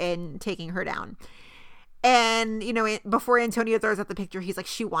do in taking her down. And, you know, before Antonio throws out the picture, he's like,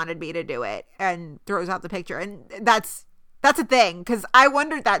 she wanted me to do it, and throws out the picture. And that's a thing, because I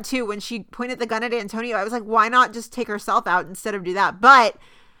wondered that too when she pointed the gun at Antonio. I was like, why not just take herself out instead of do that? But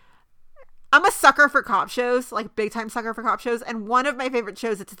I'm a sucker for cop shows, like big time sucker for cop shows. And one of my favorite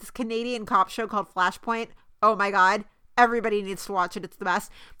shows, it's this Canadian cop show called Flashpoint. Oh my God. Everybody needs to watch it. It's the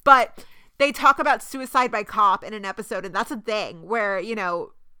best. But they talk about suicide by cop in an episode. And that's a thing where, you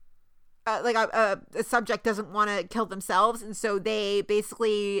know, like a subject doesn't want to kill themselves. And so they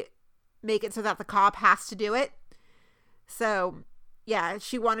basically make it so that the cop has to do it. So yeah,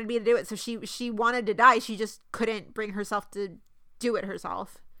 she wanted me to do it. So she wanted to die. She just couldn't bring herself to do it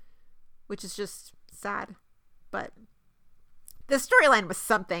herself, which is just sad. But the storyline was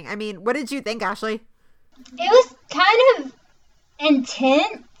something. I mean, what did you think, Ashley? It was kind of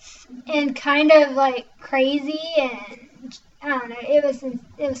intense and kind of like crazy, and I don't know. It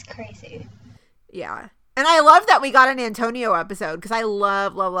was crazy. Yeah. And I love that we got an Antonio episode, because I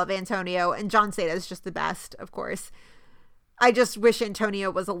love Antonio, and John Seda is just the best, of course. I just wish Antonio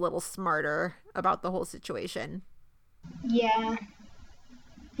was a little smarter about the whole situation. Yeah.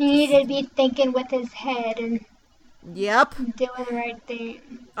 He needed to be thinking with his head and yep, doing the right thing.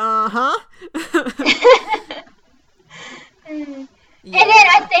 Uh-huh. Yeah. And then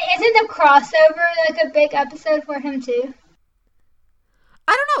I think, isn't the crossover like a big episode for him too?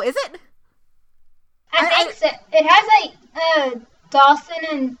 I don't know, is it? I think so. It has like Dawson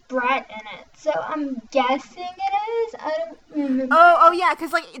and Brett in it, so I'm guessing it is. I don't remember. Oh yeah,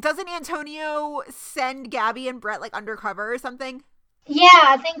 because like doesn't Antonio send Gabby and Brett like undercover or something? Yeah,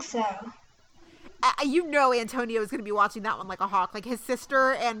 I think so. You know Antonio is going to be watching that one like a hawk. Like his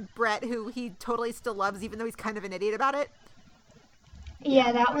sister and Brett, who he totally still loves, even though he's kind of an idiot about it.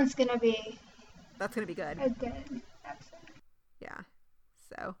 Yeah, that one's going to be... That's going to be good. A good episode. Yeah.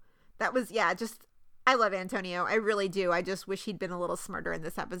 So, that was, yeah, just... I love Antonio. I really do. I just wish he'd been a little smarter in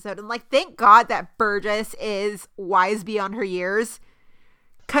this episode. And, like, thank God that Burgess is wise beyond her years.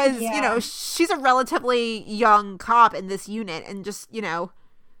 Because, you know, she's a relatively young cop in this unit. And just, you know...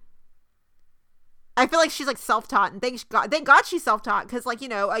 I feel like she's like self-taught, and thank God she's self-taught, because like, you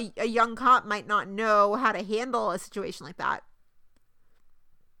know, a young cop might not know how to handle a situation like that.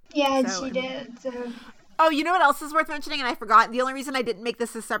 Yeah, so, she did. So. Oh, you know what else is worth mentioning? And I forgot. The only reason I didn't make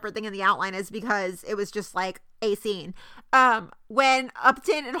this a separate thing in the outline is because it was just like a scene. When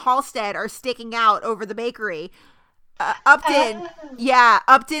Upton and Halstead are staking out over the bakery, Upton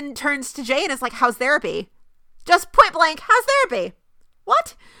turns to Jay and is like, "How's therapy?" Just point blank, "How's therapy?"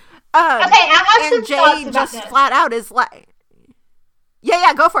 What? Okay, I have some Jay thoughts about just this. flat out is like,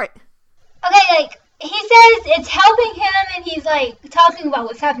 yeah, go for it. Okay, like, he says it's helping him, and he's, like, talking about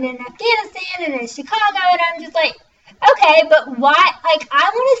what's happening in Afghanistan and in Chicago, and I'm just like, okay, but why, like,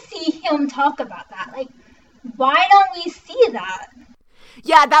 I want to see him talk about that. Like, why don't we see that?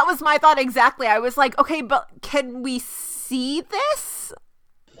 Yeah, that was my thought exactly. I was like, okay, but can we see this?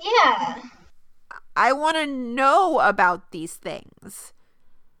 Yeah. I want to know about these things.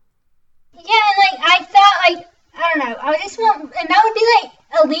 Yeah, and, like, I thought, like, I don't know, I just want, and that would be, like,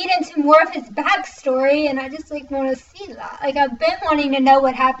 a lead into more of his backstory, and I just, like, want to see that. Like, I've been wanting to know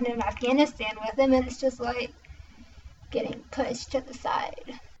what happened in Afghanistan with him, and it's just, like, getting pushed to the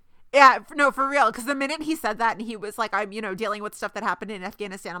side. Yeah, no, for real, because the minute he said that, and he was like, I'm, you know, dealing with stuff that happened in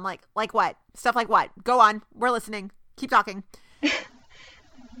Afghanistan, I'm like what? Stuff like what? Go on, we're listening. Keep talking.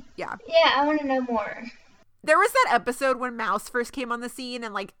 Yeah. Yeah, I want to know more. There was that episode when Mouse first came on the scene,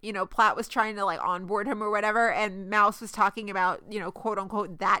 and like, you know, Platt was trying to like onboard him or whatever, and Mouse was talking about, you know, quote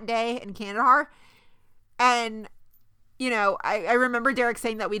unquote that day in Kandahar. And, you know, I remember Derek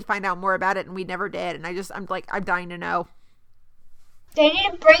saying that we'd find out more about it, and we never did. And I'm dying to know. They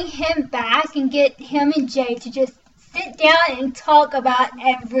need to bring him back and get him and Jay to just sit down and talk about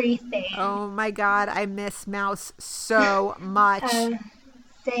everything. Oh my God, I miss Mouse so much.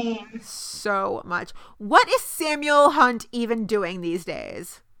 Same. So much. What is Samuel Hunt even doing these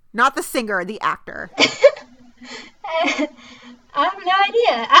days? Not the singer, the actor. I have no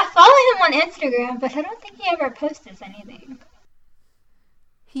idea. I follow him on Instagram, but I don't think he ever posts anything.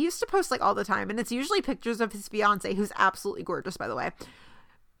 He used to post like all the time, and it's usually pictures of his fiance, who's absolutely gorgeous, by the way.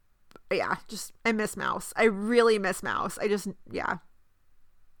 But yeah, I miss Mouse. I really miss Mouse. Yeah.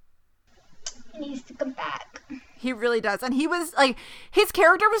 He needs to come back. He really does. And he was like, his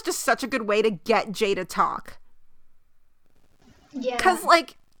character was just such a good way to get Jay to talk. Yeah. Because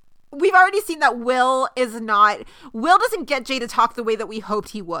like, we've already seen that Will doesn't get Jay to talk the way that we hoped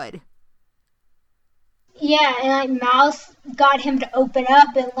he would. Yeah, and like Mouse got him to open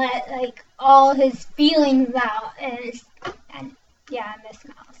up and let like all his feelings out, and yeah, I miss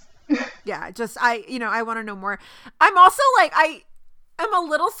Mouse. Yeah, I want to know more. I'm also like, I'm a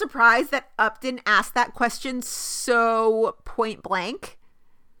little surprised that Upton asked that question so point blank.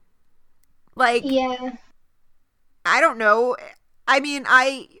 Like, yeah, I don't know. I mean,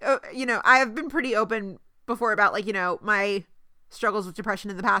 I have been pretty open before about like, my struggles with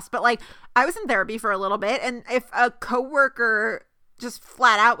depression in the past, but like I was in therapy for a little bit, and if a coworker just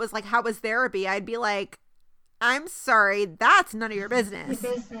flat out was like, how was therapy? I'd be like, I'm sorry, that's none of your business.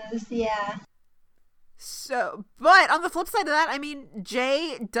 Yeah. So, but on the flip side of that, I mean,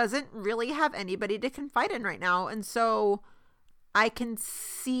 Jay doesn't really have anybody to confide in right now, and so I can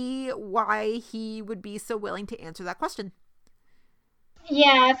see why he would be so willing to answer that question.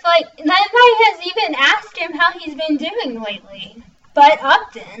 Yeah, I feel like nobody has even asked him how he's been doing lately, but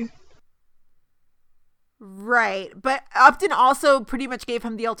Upton. Right, but Upton also pretty much gave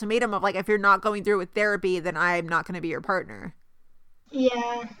him the ultimatum of like, if you're not going through with therapy, then I'm not going to be your partner.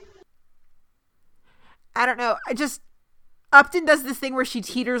 Yeah. I don't know. Upton does this thing where she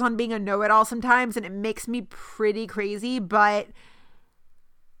teeters on being a know-it-all sometimes, and it makes me pretty crazy, but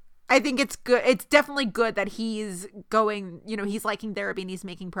I think it's good. It's definitely good that he's going, he's liking therapy and he's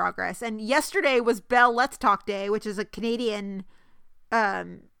making progress. And yesterday was Bell Let's Talk Day, which is a Canadian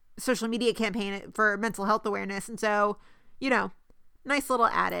social media campaign for mental health awareness. And so, nice little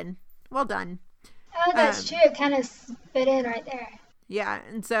add-in. Well done. Oh, that's true. It kind of fit in right there. Yeah.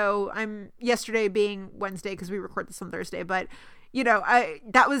 And so yesterday being Wednesday, because we record this on Thursday, but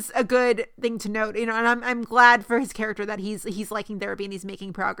that was a good thing to note, and I'm glad for his character that he's liking therapy and he's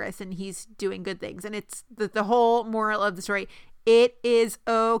making progress and he's doing good things. And it's the whole moral of the story. It is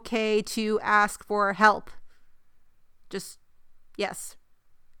okay to ask for help. Yes,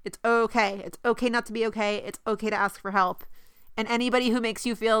 it's okay. It's okay not to be okay. It's okay to ask for help. And anybody who makes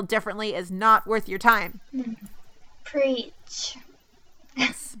you feel differently is not worth your time. Preach.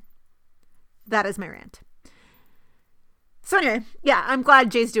 Yes. That is my rant. So anyway, yeah, I'm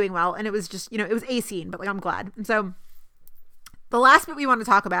glad Jay's doing well, and it was just, it was a scene, but like, I'm glad. And so the last bit we want to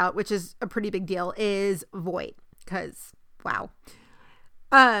talk about, which is a pretty big deal, is Voight, because wow.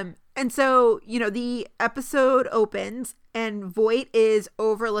 And so, the episode opens and Voight is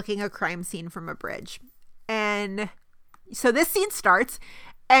overlooking a crime scene from a bridge. And so this scene starts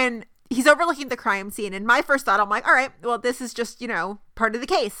and he's overlooking the crime scene, and my first thought, I'm like, all right, well, this is just, part of the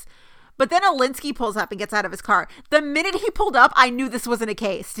case. But then Alinsky pulls up and gets out of his car. The minute he pulled up, I knew this wasn't a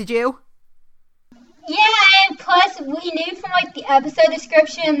case. Did you? Yeah, and plus we knew from like the episode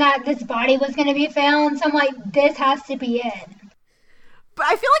description that this body was going to be found. So I'm like, this has to be it. But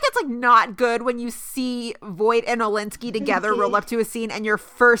I feel like it's like not good when you see Voight and Alinsky together roll up to a scene and your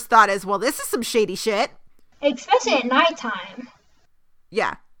first thought is, well, this is some shady shit. Especially at nighttime.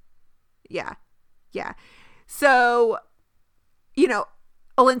 Yeah. So,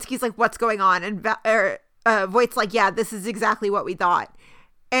 Alinsky's like, what's going on? And Voight's like, yeah, this is exactly what we thought.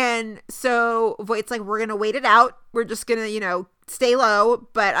 And so Voight's like, we're going to wait it out. We're just going to, stay low.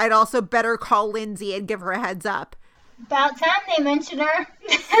 But I'd also better call Lindsay and give her a heads up. About time they mentioned her.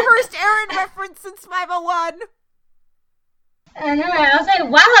 First Aaron reference since 501. I know. I was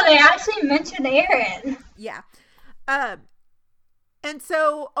like, wow, they actually mentioned Aaron. Yeah. And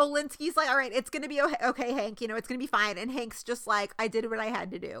so Alinsky's like, all right, it's going to be okay, Hank. It's going to be fine. And Hank's just like, I did what I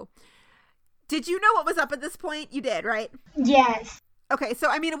had to do. Did you know what was up at this point? You did, right? Yes. Okay, so,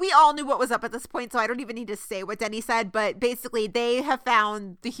 I mean, we all knew what was up at this point, so I don't even need to say what Denny said. But basically, they have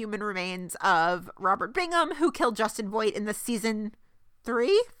found the human remains of Robert Bingham, who killed Justin Voight in the season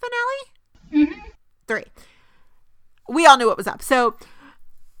 3 finale? Mm-hmm. 3. We all knew what was up. So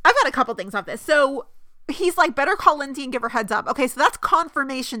I've got a couple things off this. So he's like, better call Lindsay and give her heads up. Okay, so that's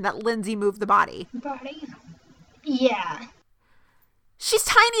confirmation that Lindsay moved the body. Yeah. She's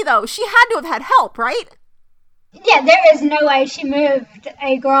tiny, though. She had to have had help, right? Yeah, there is no way she moved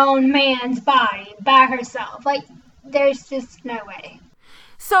a grown man's body by herself. Like, there's just no way.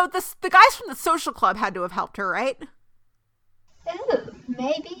 So the guys from the social club had to have helped her, right? Ooh,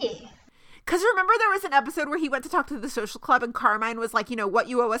 maybe. Because remember there was an episode where he went to talk to the social club and Carmine was like, what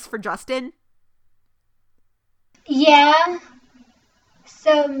you owe us for Justin? Yeah.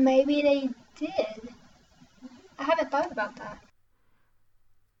 So maybe they did. I haven't thought about that.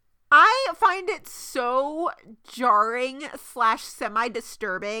 I find it so jarring /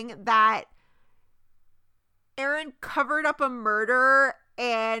 semi-disturbing that Aaron covered up a murder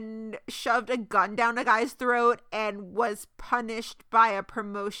and shoved a gun down a guy's throat and was punished by a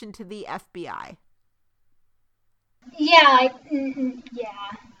promotion to the FBI. Yeah, yeah.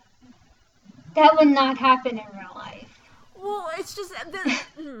 That would not happen in real life. Well, it's just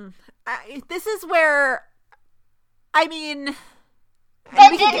this is where, I mean,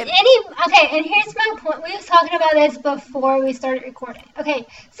 but okay, and here's my point. We was talking about this before we started recording. Okay,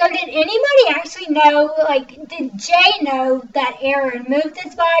 so did anybody actually know, did Jay know that Aaron moved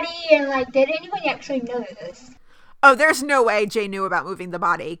his body, and, did anybody actually know this? Oh, there's no way Jay knew about moving the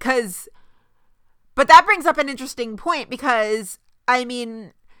body, but that brings up an interesting point, because, I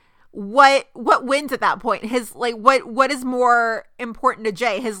mean, what wins at that point? His, what is more important to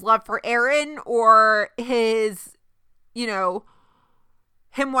Jay? His love for Aaron, or his,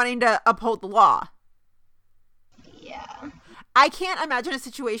 him wanting to uphold the law? Yeah. I can't imagine a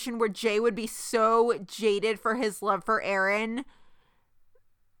situation where Jay would be so jaded for his love for Aaron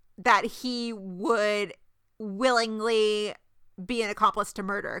that he would willingly be an accomplice to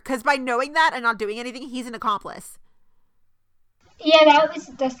murder. Because by knowing that and not doing anything, he's an accomplice. Yeah,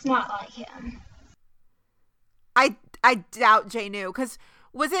 that's not like him. I doubt Jay knew, because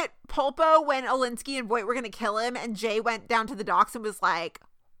was it Pulpo when Alinsky and Voight were going to kill him and Jay went down to the docks and was like,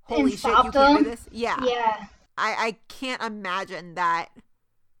 holy shit, you can't do this? Yeah. Yeah. I can't imagine that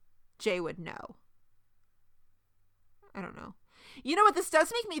Jay would know. I don't know. You know what this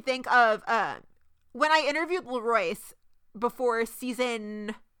does make me think of? When I interviewed LaRoyce before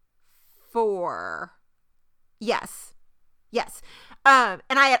season 4. Yes. And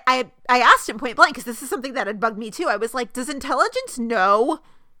I asked him point blank, because this is something that had bugged me too. I was like, does intelligence know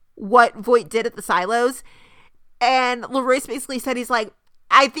what Voight did at the silos? And LaRoyce basically said, he's like,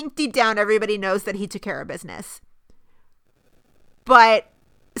 I think deep down everybody knows that he took care of business. But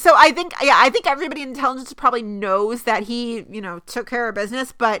so I think everybody in intelligence probably knows that he, took care of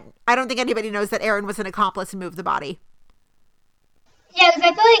business, but I don't think anybody knows that Aaron was an accomplice and moved the body. Yeah,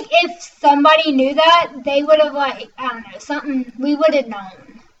 because I feel like if somebody knew that, they would have, I don't know, something we would have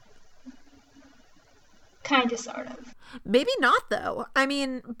known. Kind of, sort of. Maybe not, though. I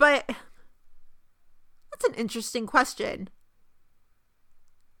mean, but that's an interesting question.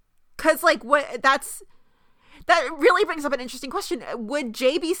 Because, that really brings up an interesting question. Would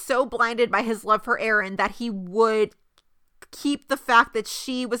Jay be so blinded by his love for Aaron that he would keep the fact that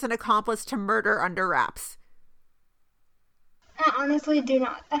she was an accomplice to murder under wraps? I honestly do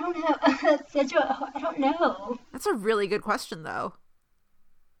not. I don't know. I don't know. That's a really good question, though.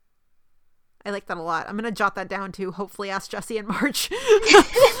 I like that a lot. I'm going to jot that down to hopefully ask Jesse in March.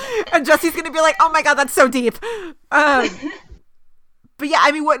 And Jesse's going to be like, oh my God, that's so deep. But yeah,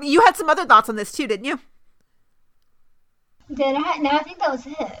 I mean, you had some other thoughts on this too, didn't you? Did I? No, I think that was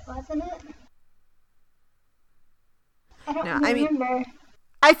it, wasn't it? I don't remember.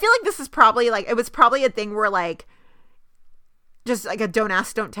 I feel like this is probably it was probably a thing where just a don't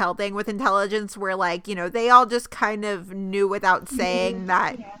ask, don't tell thing with intelligence where they all just kind of knew without saying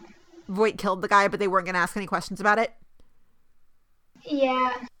that Voight killed the guy, but they weren't going to ask any questions about it.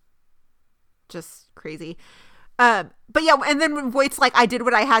 Yeah. Just crazy. But yeah, and then when Voight's like, I did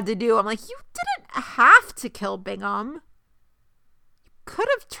what I had to do, I'm like, you didn't have to kill Bingham. You could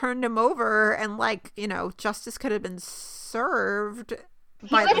have turned him over and justice could have been served.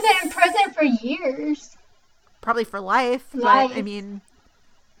 He would have been in prison for years. Probably for life. But I mean,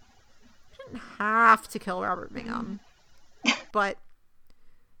 you didn't have to kill Robert Bingham. But,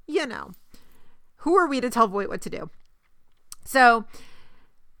 who are we to tell Voight what to do? So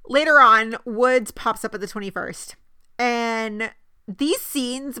later on, Woods pops up at the 21st. And these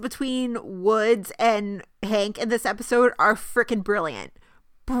scenes between Woods and Hank in this episode are freaking brilliant.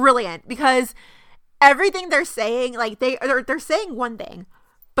 Brilliant. Because everything they're saying, they're saying one thing,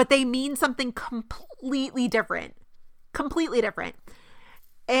 but they mean something completely different. Completely different.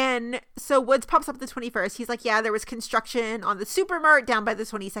 And so Woods pops up the 21st. He's like, yeah, there was construction on the Supermart down by the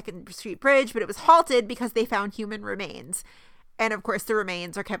 22nd Street Bridge, but it was halted because they found human remains. And of course, the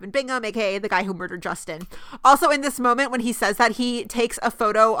remains are Kevin Bingham, aka the guy who murdered Justin. Also, in this moment, when he says that, he takes a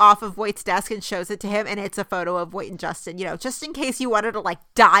photo off of Voight's desk and shows it to him, and it's a photo of Voight and Justin, just in case you wanted to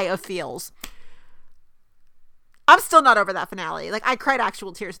die of feels. I'm still not over that finale. I cried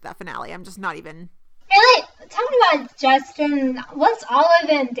actual tears at that finale. I'm just not even. And talking about Justin, what's Olive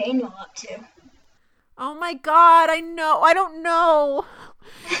and Daniel up to? Oh my god, I know. I don't know.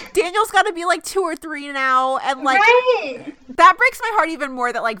 Daniel's got to be 2 or 3 now, and right. That breaks my heart even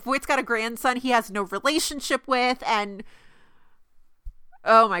more that Voight's got a grandson he has no relationship with, and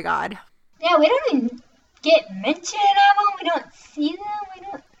oh my god. Yeah, we don't even get mention of them. We don't see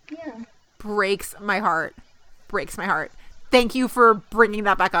them. Yeah. Breaks my heart. Thank you for bringing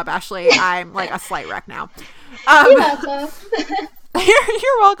that back up, Ashley. I'm a slight wreck now. You're welcome.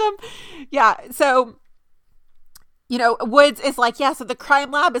 You're welcome. Yeah, so Woods is so the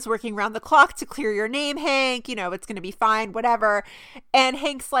crime lab is working around the clock to clear your name, Hank. It's going to be fine, whatever. And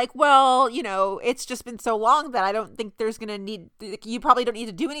Hank's well, it's just been so long that I don't think there's going to need, you probably don't need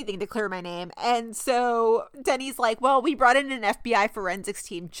to do anything to clear my name. And so Denny's well, we brought in an FBI forensics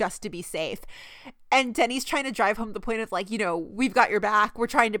team just to be safe. And Denny's trying to drive home the point of we've got your back. We're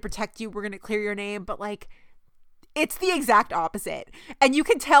trying to protect you. We're going to clear your name. But it's the exact opposite. And you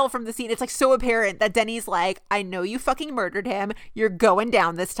can tell from the scene, it's so apparent that Denny's I know you fucking murdered him. You're going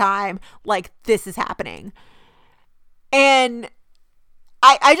down this time. This is happening. And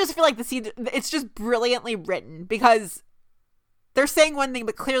I just feel the scene, it's just brilliantly written because they're saying one thing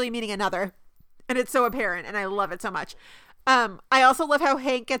but clearly meaning another. And it's so apparent and I love it so much. I also love how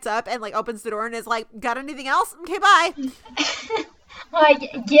Hank gets up and opens the door and is got anything else? Okay, bye.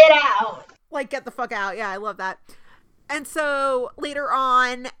 Get out. Get the fuck out. Yeah, I love that. And so later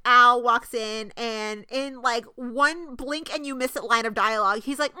on, Al walks in and in one blink and you miss it line of dialogue,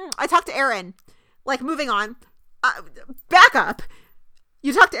 he's I talked to Aaron. Moving on. Back up.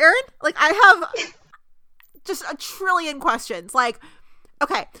 You talked to Aaron? I have just a trillion questions.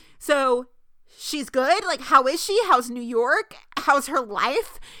 Okay, so she's good? How is she? How's New York? How's her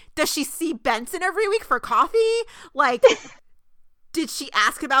life? Does she see Benson every week for coffee? Did she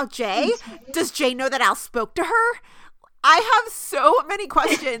ask about Jay? Does Jay know that Al spoke to her? I have so many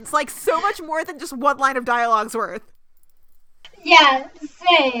questions, so much more than just one line of dialogue's worth. Yeah,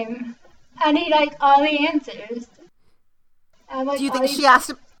 same. I need all the answers. Do you think she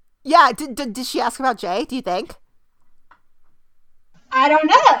asked? Yeah, did she ask about Jay? Do you think? I don't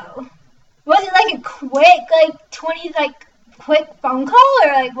know. Was it a quick 20 quick phone call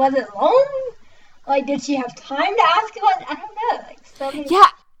or was it long? Did she have time to ask about? I don't know. So many... Yeah,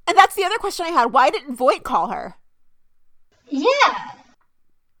 and that's the other question I had. Why didn't Voight call her? Yeah.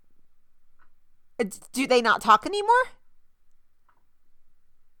 Do they not talk anymore?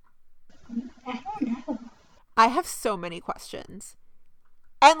 I don't know. I have so many questions.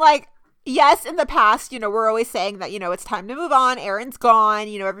 And yes, in the past, we're always saying that, it's time to move on. Aaron's gone.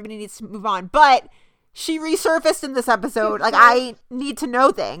 Everybody needs to move on. But she resurfaced in this episode. I need to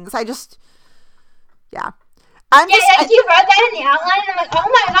know things. Yeah. You wrote that in the outline, and I'm oh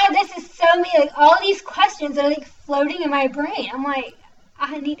my god, this is so me. All these questions are floating in my brain. I'm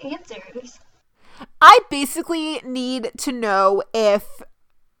I need answers. I basically need to know if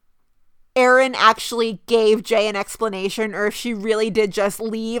Aaron actually gave Jay an explanation or if she really did just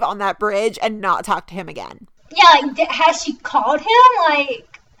leave on that bridge and not talk to him again. Yeah, has she called him?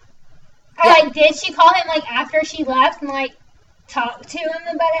 Did she call him after she left and talk to him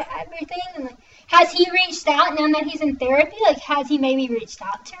about everything? And has he reached out now that he's in therapy? Has he maybe reached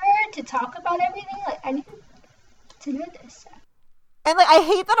out to her to talk about everything? I need to know this. And I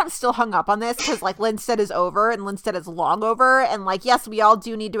hate that I'm still hung up on this because Linstead is over and Linstead is long over, and yes, we all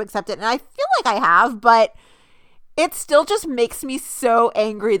do need to accept it, and I feel I have, but it still just makes me so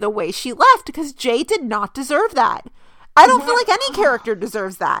angry the way she left because Jay did not deserve that. I don't feel any character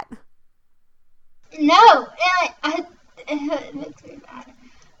deserves that. No, it makes me mad.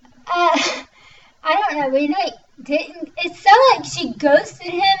 I don't know. We didn't. It's so she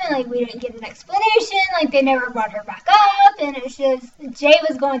ghosted him, and we didn't get an explanation. They never brought her back up, and it's just Jay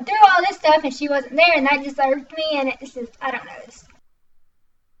was going through all this stuff, and she wasn't there, and that just irked me. And it's just I don't know.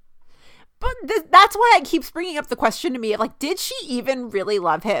 But that's why it keeps bringing up the question to me of did she even really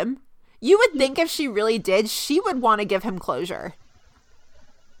love him? You would think if she really did, she would want to give him closure.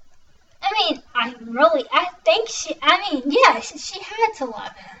 I think she. Yeah, she had to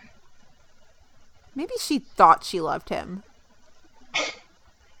love him. Maybe she thought she loved him.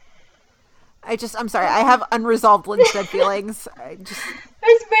 I'm sorry. I have unresolved Linstead feelings.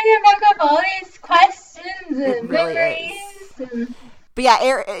 It's bringing back up all these questions and really memories. But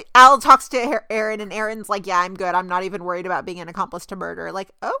yeah, Al talks to Aaron, and Aaron's yeah, I'm good. I'm not even worried about being an accomplice to murder.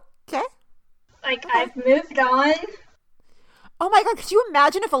 Okay. I've moved on. Oh my god, could you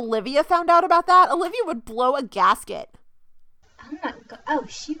imagine if Olivia found out about that? Olivia would blow a gasket. Oh my god. Oh,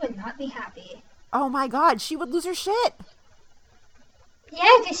 she would not be happy. Oh my god, she would lose her shit. Yeah,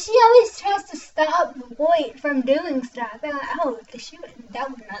 because she always tries to stop Voight from doing stuff. And like, oh,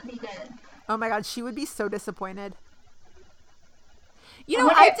 that would not be good. Oh my god, she would be so disappointed. You know,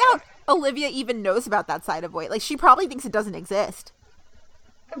 I doubt Olivia even knows about that side of Voight. Like, she probably thinks it doesn't exist.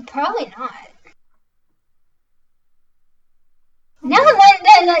 Probably not. Now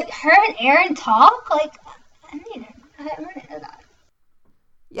that like her and Aaron talk, like I want to know that.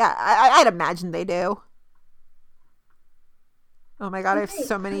 Yeah, I'd imagine they do. Oh my god, I have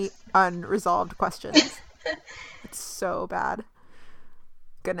so many unresolved questions. It's so bad.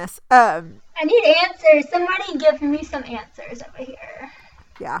 Goodness. I need answers. Somebody give me some answers over here.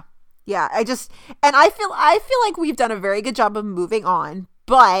 Yeah. Yeah, I feel like we've done a very good job of moving on,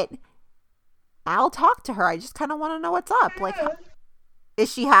 but I'll talk to her. I just kind of want to know what's up. Like,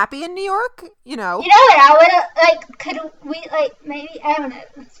 is she happy in New York? You know. You know what? I would like. Could we like maybe? I don't know.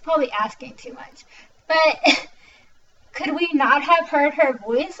 It's probably asking too much, but could we not have heard her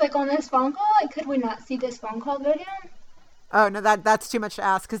voice like on this phone call? Like, could we not see this phone call video? Oh no, that's too much to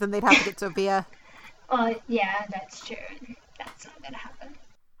ask because then they'd have to get Sophia. Oh yeah, that's true. That's not gonna happen.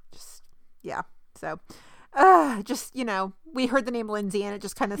 Yeah. So, just, you know, we heard the name Lindsay and it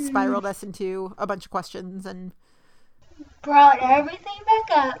just kind of spiraled us into a bunch of questions and brought everything back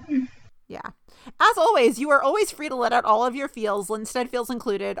up. Yeah. As always, you are always free to let out all of your feels, Linstead Feels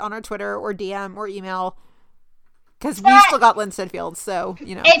included, on our Twitter or DM or email. Because we still got Linstead Feels, so,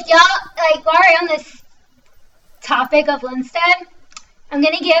 you know. If y'all, like, while we're on this topic of Linstead, I'm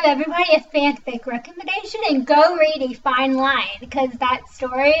going to give everybody a fanfic recommendation and go read A Fine Line, because that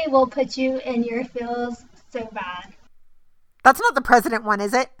story will put you in your feels so bad. That's not the president one,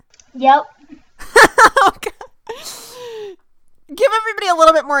 is it? Yep. Okay. Give everybody a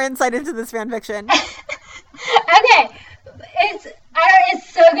little bit more insight into this fanfiction. Okay. It's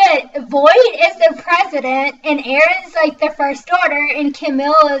so good. Voight is the president, and Aaron's like the first daughter, and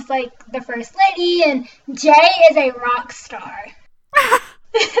Camille is like the first lady, and Jay is a rock star.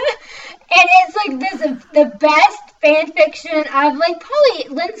 And it's like the best fan fiction I've probably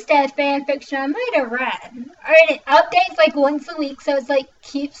Linstead fan fiction I might have read. And it updates like once a week, so it's like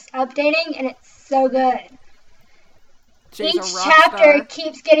keeps updating, and it's so good. Jay's each chapter star.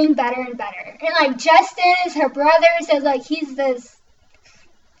 Keeps getting better and better. And like Justin is her brother, so like he's the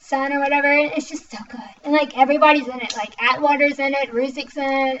son or whatever. And it's just so good. And like everybody's in it. Like Atwater's in it, Ruzik's in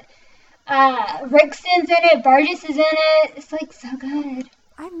it, Rixton's in it, Burgess is in it. It's like so good.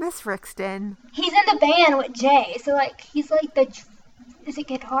 I miss Rixton. He's in the band with Jay, so like he's like is it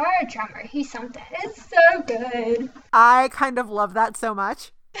guitar or drummer? He's something. It's so good. I kind of love that so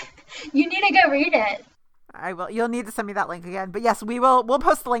much. You need to go read it. I will. You'll need to send me that link again. But yes, we'll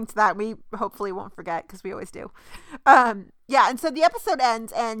post the link to that. We hopefully won't forget because we always do. Yeah, and so the episode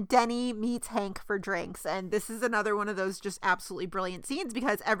ends and Denny meets Hank for drinks. And this is another one of those just absolutely brilliant scenes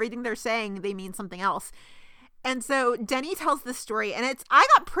because everything they're saying, they mean something else. And so Denny tells this story, and I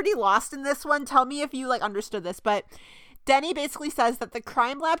got pretty lost in this one. Tell me if you understood this, but Denny basically says that the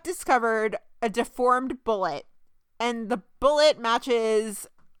crime lab discovered a deformed bullet, and the bullet matches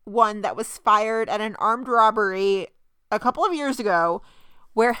one that was fired at an armed robbery a couple of years ago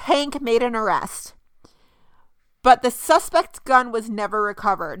where Hank made an arrest. But the suspect's gun was never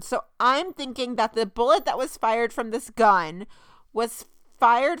recovered. So I'm thinking that the bullet that was fired from this gun was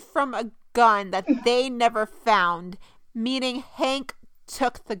fired from a gun that they never found, meaning Hank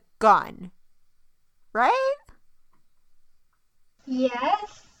took the gun. Right?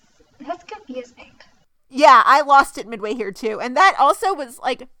 Yes. That's confusing. Yeah, I lost it midway here too. And that also was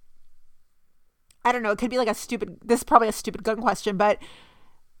I don't know, it could be this is probably a stupid gun question, but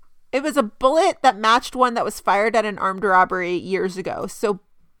it was a bullet that matched one that was fired at an armed robbery years ago. So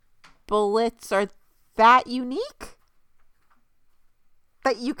bullets are that unique?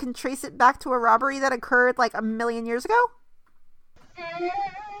 That you can trace it back to a robbery that occurred a million years ago? I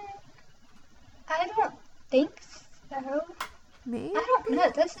don't think so. Me? I don't know.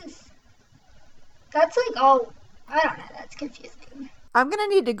 That's all, I don't know. That's confusing. I'm going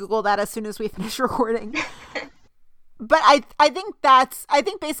to need to Google that as soon as we finish recording. But I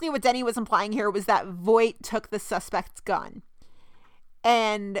think basically what Denny was implying here was that Voight took the suspect's gun.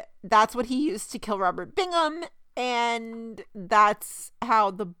 And that's what he used to kill Robert Bingham. And that's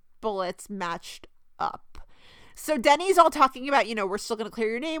how the bullets matched up. So Denny's all talking about, we're still going to clear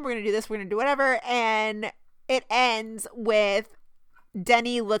your name. We're going to do this. We're going to do whatever. And it ends with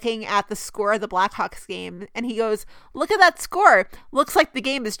Denny looking at the score of the Blackhawks game. And he goes, look at that score. Looks like the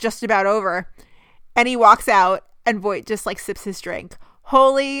game is just about over. And he walks out and Voight just sips his drink.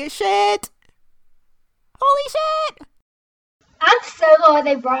 Holy shit. Holy shit. I'm so glad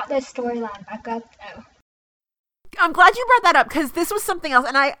they brought this storyline back up though. I'm glad you brought that up because this was something else.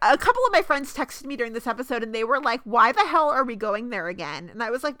 And a couple of my friends texted me during this episode and they were like, why the hell are we going there again? And I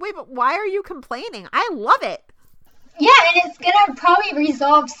was like, wait, but why are you complaining? I love it. Yeah, and it's going to probably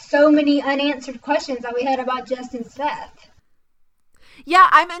resolve so many unanswered questions that we had about Jess and Seth. Yeah,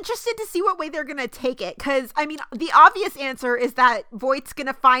 I'm interested to see what way they're going to take it. Because, I mean, the obvious answer is that Voight's going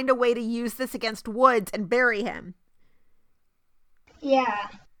to find a way to use this against Woods and bury him. Yeah.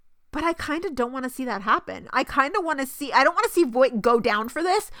 But I kind of don't want to see that happen. I kind of want to see, I don't want to see Voight go down for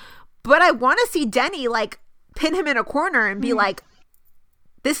this, but I want to see Denny, like, pin him in a corner and be like,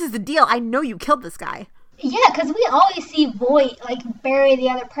 this is the deal. I know you killed this guy. Yeah, because we always see Voight, like, bury the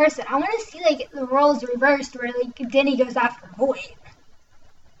other person. I want to see, like, the roles reversed where, like, Denny goes after Voight.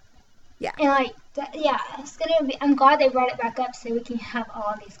 Yeah. And, like, it's going to be, I'm glad they brought it back up so we can have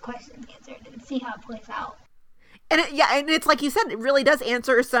all these questions answered and see how it plays out. And and it's like you said, it really does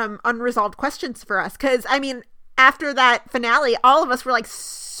answer some unresolved questions for us. Because, I mean, after that finale, all of us were like,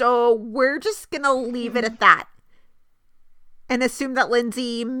 so we're just going to leave it at that. And assume that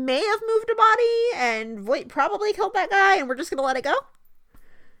Lindsay may have moved a body and Voight probably killed that guy and we're just going to let it go?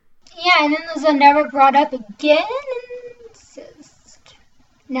 Yeah, and then those are never brought up again.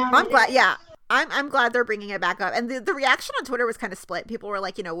 I'm glad, yeah. I'm glad they're bringing it back up. And the reaction on Twitter was kind of split. People were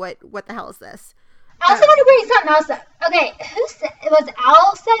like, you know, what the hell is this? I also want to bring something else up. Okay, who said it? Was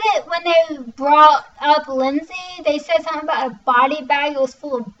Al said it when they brought up Lindsay? They said something about a body bag that was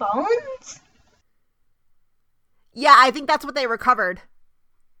full of bones? Yeah, I think that's what they recovered.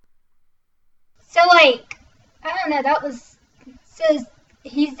 So, like, I don't know, that was, so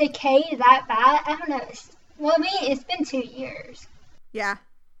he's decayed that bad? I don't know. Well, I mean, it's been 2 years. Yeah.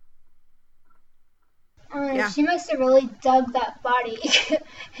 She must have really dug that body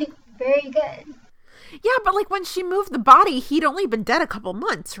very good. Yeah, but like when she moved the body, he'd only been dead a couple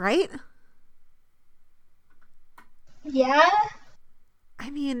months, right? Yeah. I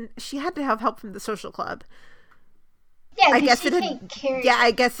mean, she had to have help from the social club. Yeah, I guess it had.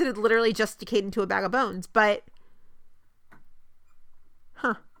 I guess it had literally just decayed into a bag of bones, but.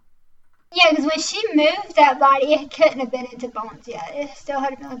 Huh. Yeah, because when she moved that body, it couldn't have been into bones yet. It still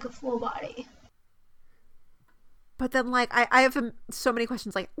had to be like a full body. But then, like, I have so many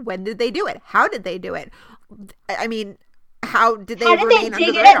questions. Like, when did they do it? How did they do it? I mean, how did they remain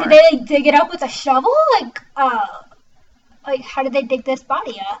under the radar? Did they dig it up with a shovel? Like, how did they dig this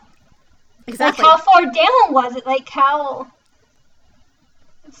body up? Exactly. Like, how far down was it? Like, how?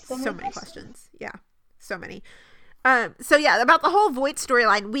 So many questions. Yeah, so many. So yeah, about the whole Voight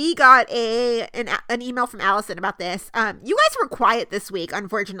storyline, we got an email from Allison about this. You guys were quiet this week,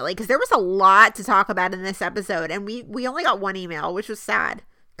 unfortunately, because there was a lot to talk about in this episode, and we only got one email, which was sad.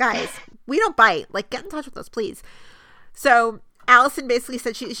 Guys, we don't bite. Like, get in touch with us, please. So Allison basically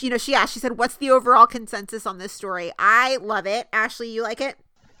said she asked, she said, "What's the overall consensus on this story?" I love it. Ashley, you like it?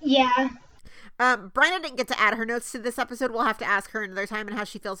 Yeah. Bryna didn't get to add her notes to this episode. We'll have to ask her another time and how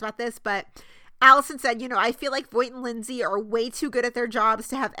she feels about this, but Allison said, I feel like Voight and Lindsay are way too good at their jobs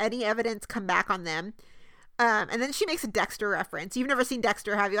to have any evidence come back on them. And then she makes a Dexter reference. You've never seen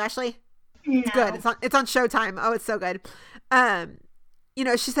Dexter, have you, Ashley? No. It's good. It's on Showtime. Oh, it's so good.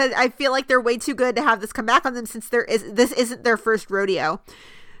 She said, I feel like they're way too good to have this come back on them since this isn't their first rodeo.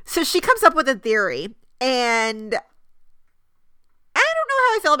 So she comes up with a theory, and I don't know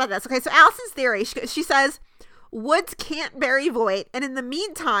how I feel about this. Okay, so Allison's theory, she says, Woods can't bury Voight, and in the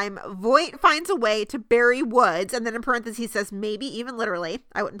meantime, Voight finds a way to bury Woods, and then in parentheses says, maybe even literally.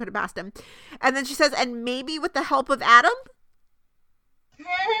 I wouldn't put it past him. And then she says, and maybe with the help of Adam?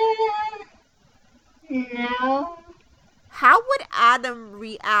 No. How would Adam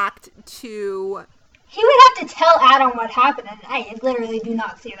react to... He would have to tell Adam what happened, and I literally do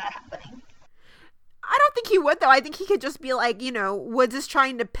not see that happening. I don't think he would, though. I think he could just be like, Woods is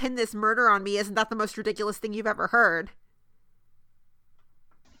trying to pin this murder on me. Isn't that the most ridiculous thing you've ever heard?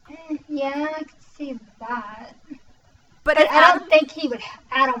 Yeah, I could see that. But I don't think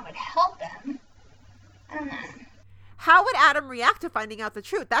Adam would help him. I don't know. How would Adam react to finding out the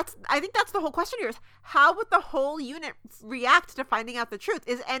truth? I think that's the whole question here is, how would the whole unit react to finding out the truth?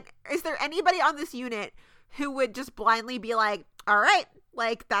 Is there anybody on this unit who would just blindly be like, all right,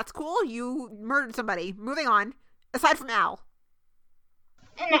 like, that's cool, you murdered somebody, moving on, aside from Al?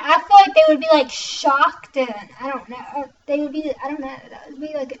 And I feel like they would be, like, shocked, and I don't know, they would be, I don't know, that would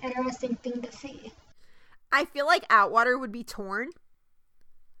be, like, an interesting thing to see. I feel like Atwater would be torn.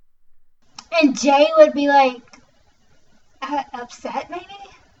 And Jay would be, like, upset, maybe?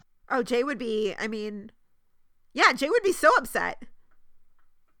 Oh, Jay would be, Jay would be so upset.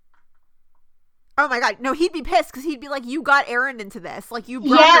 Oh my god, no, he'd be pissed because he'd be like, you got Aaron into this. Like, you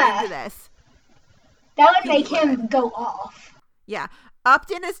brought her into this. That would make him go off. Yeah.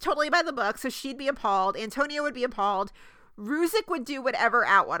 Upton is totally by the book, so she'd be appalled. Antonio would be appalled. Ruzek would do whatever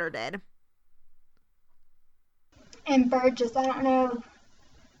Atwater did. And Burgess, I don't know.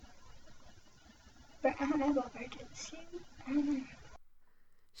 But I don't know about Burgess. I don't know.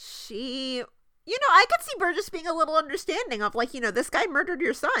 I could see Burgess being a little understanding of, like, this guy murdered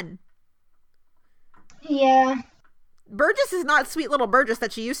your son. Yeah. Burgess is not sweet little Burgess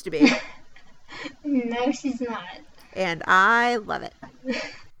that she used to be. No, she's not. And I love it.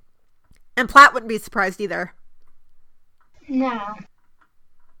 And Platt wouldn't be surprised either. No.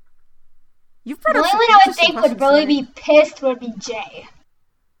 You've The brought only up one some I would interesting think would questions really today. be pissed would be Jay.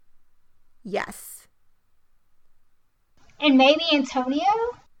 Yes. And maybe Antonio?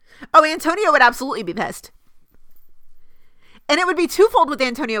 Oh, Antonio would absolutely be pissed. And it would be twofold with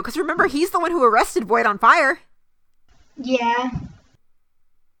Antonio, because remember, he's the one who arrested Voight on fire. Yeah.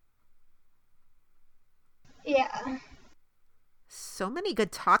 Yeah. So many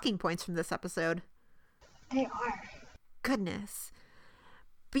good talking points from this episode. They are. Goodness.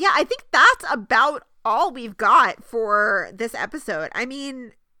 But yeah, I think that's about all we've got for this episode. I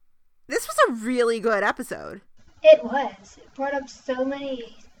mean, this was a really good episode. It was. It brought up so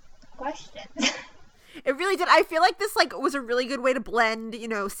many questions. It really did. I feel like this was a really good way to blend,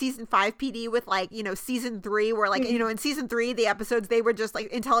 season 5 PD with season 3, where in season 3 the episodes, they were just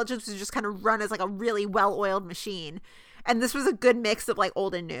intelligence was just kind of run as a really well-oiled machine. And this was a good mix of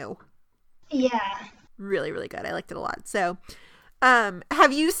old and new. Yeah. Really, really good. I liked it a lot. So,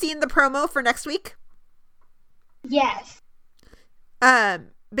 have you seen the promo for next week? Yes.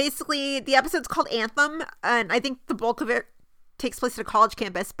 Basically the episode's called Anthem, and I think the bulk of it takes place at a college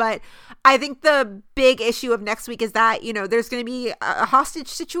campus, but I think the big issue of next week is that, there's going to be a hostage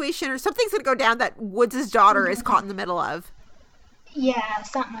situation or something's going to go down that Woods' daughter is caught in the middle of. Yeah,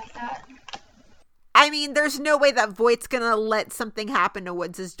 something like that. I mean, there's no way that Voight's going to let something happen to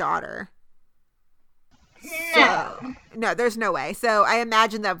Woods' daughter. No. No, there's no way. So I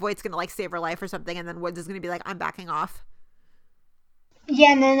imagine that Voight's going to save her life or something, and then Woods is going to be like, I'm backing off.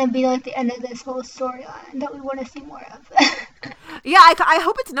 Yeah, and then it'll be the end of this whole storyline that we want to see more of. Yeah, I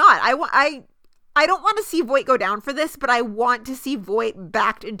hope it's not. I don't want to see Voight go down for this, but I want to see Voight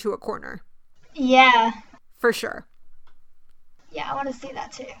backed into a corner. Yeah. For sure. Yeah, I want to see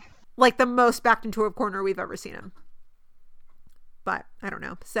that too. The most backed into a corner we've ever seen him. But I don't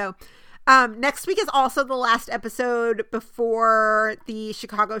know. So next week is also the last episode before the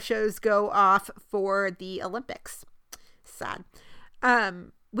Chicago shows go off for the Olympics. Sad.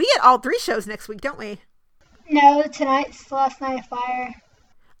 We get all 3 shows next week, don't we? No, tonight's the last night of Fire.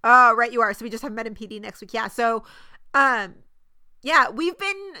 Oh, right, you are. So we just have Med and PD next week. Yeah. So, yeah, we've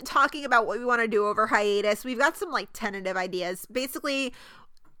been talking about what we want to do over hiatus. We've got some tentative ideas. Basically,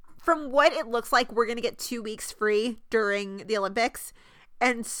 from what it looks like, we're going to get 2 weeks free during the Olympics.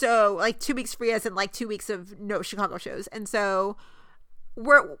 And so 2 weeks free as in 2 weeks of no Chicago shows. And so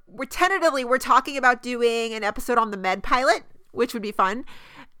we're tentatively, we're talking about doing an episode on the Med pilot, which would be fun.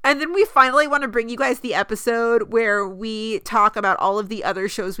 And then we finally want to bring you guys the episode where we talk about all of the other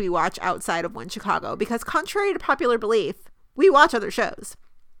shows we watch outside of One Chicago. Because contrary to popular belief, we watch other shows.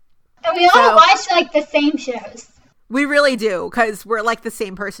 And we all watch the same shows. We really do, because we're the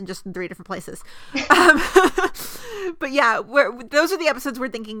same person, just in 3 different places. But yeah, those are the episodes we're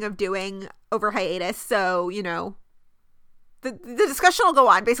thinking of doing over hiatus. So, the discussion will go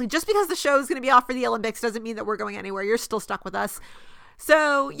on. Basically, just because the show is going to be off for the Olympics doesn't mean that we're going anywhere. You're still stuck with us.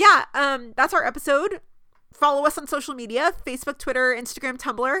 So yeah, that's our episode. Follow us on social media: Facebook, Twitter, Instagram,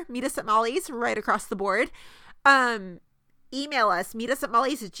 Tumblr. Meet us at Molly's, right across the board. Email us,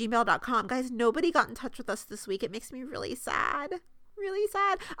 meetusatmollys@gmail.com. Guys, nobody got in touch with us this week. It makes me really sad. Really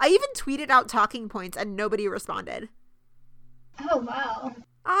sad. I even tweeted out talking points and nobody responded. Oh, wow.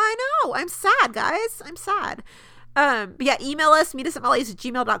 I know. I'm sad, guys. I'm sad. But yeah, email us,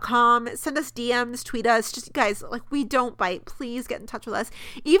 meetusatmollys@gmail.com. Send us DMs, tweet us. Just, guys, we don't bite. Please get in touch with us.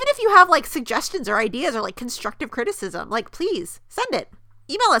 Even if you have suggestions or ideas or constructive criticism, please send it.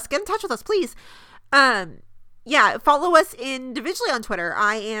 Email us, get in touch with us, please. Yeah, follow us individually on Twitter.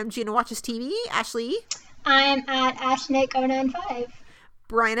 I am Gina Watches TV. Ashley. I'm at Ashnick095.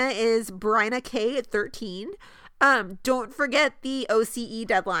 Bryna is BrynaK13. Don't forget the OCE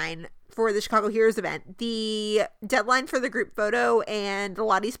deadline for the Chicago Heroes event. The deadline for the group photo and the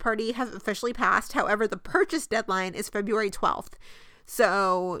Lottie's party has officially passed. However, the purchase deadline is February 12th.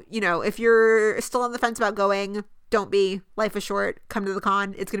 So, if you're still on the fence about going, don't be. Life is short. Come to the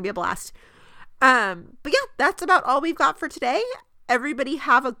con. It's going to be a blast. But yeah, that's about all we've got for today. Everybody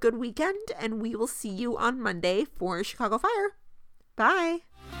have a good weekend, and we will see you on Monday for Chicago Fire. Bye.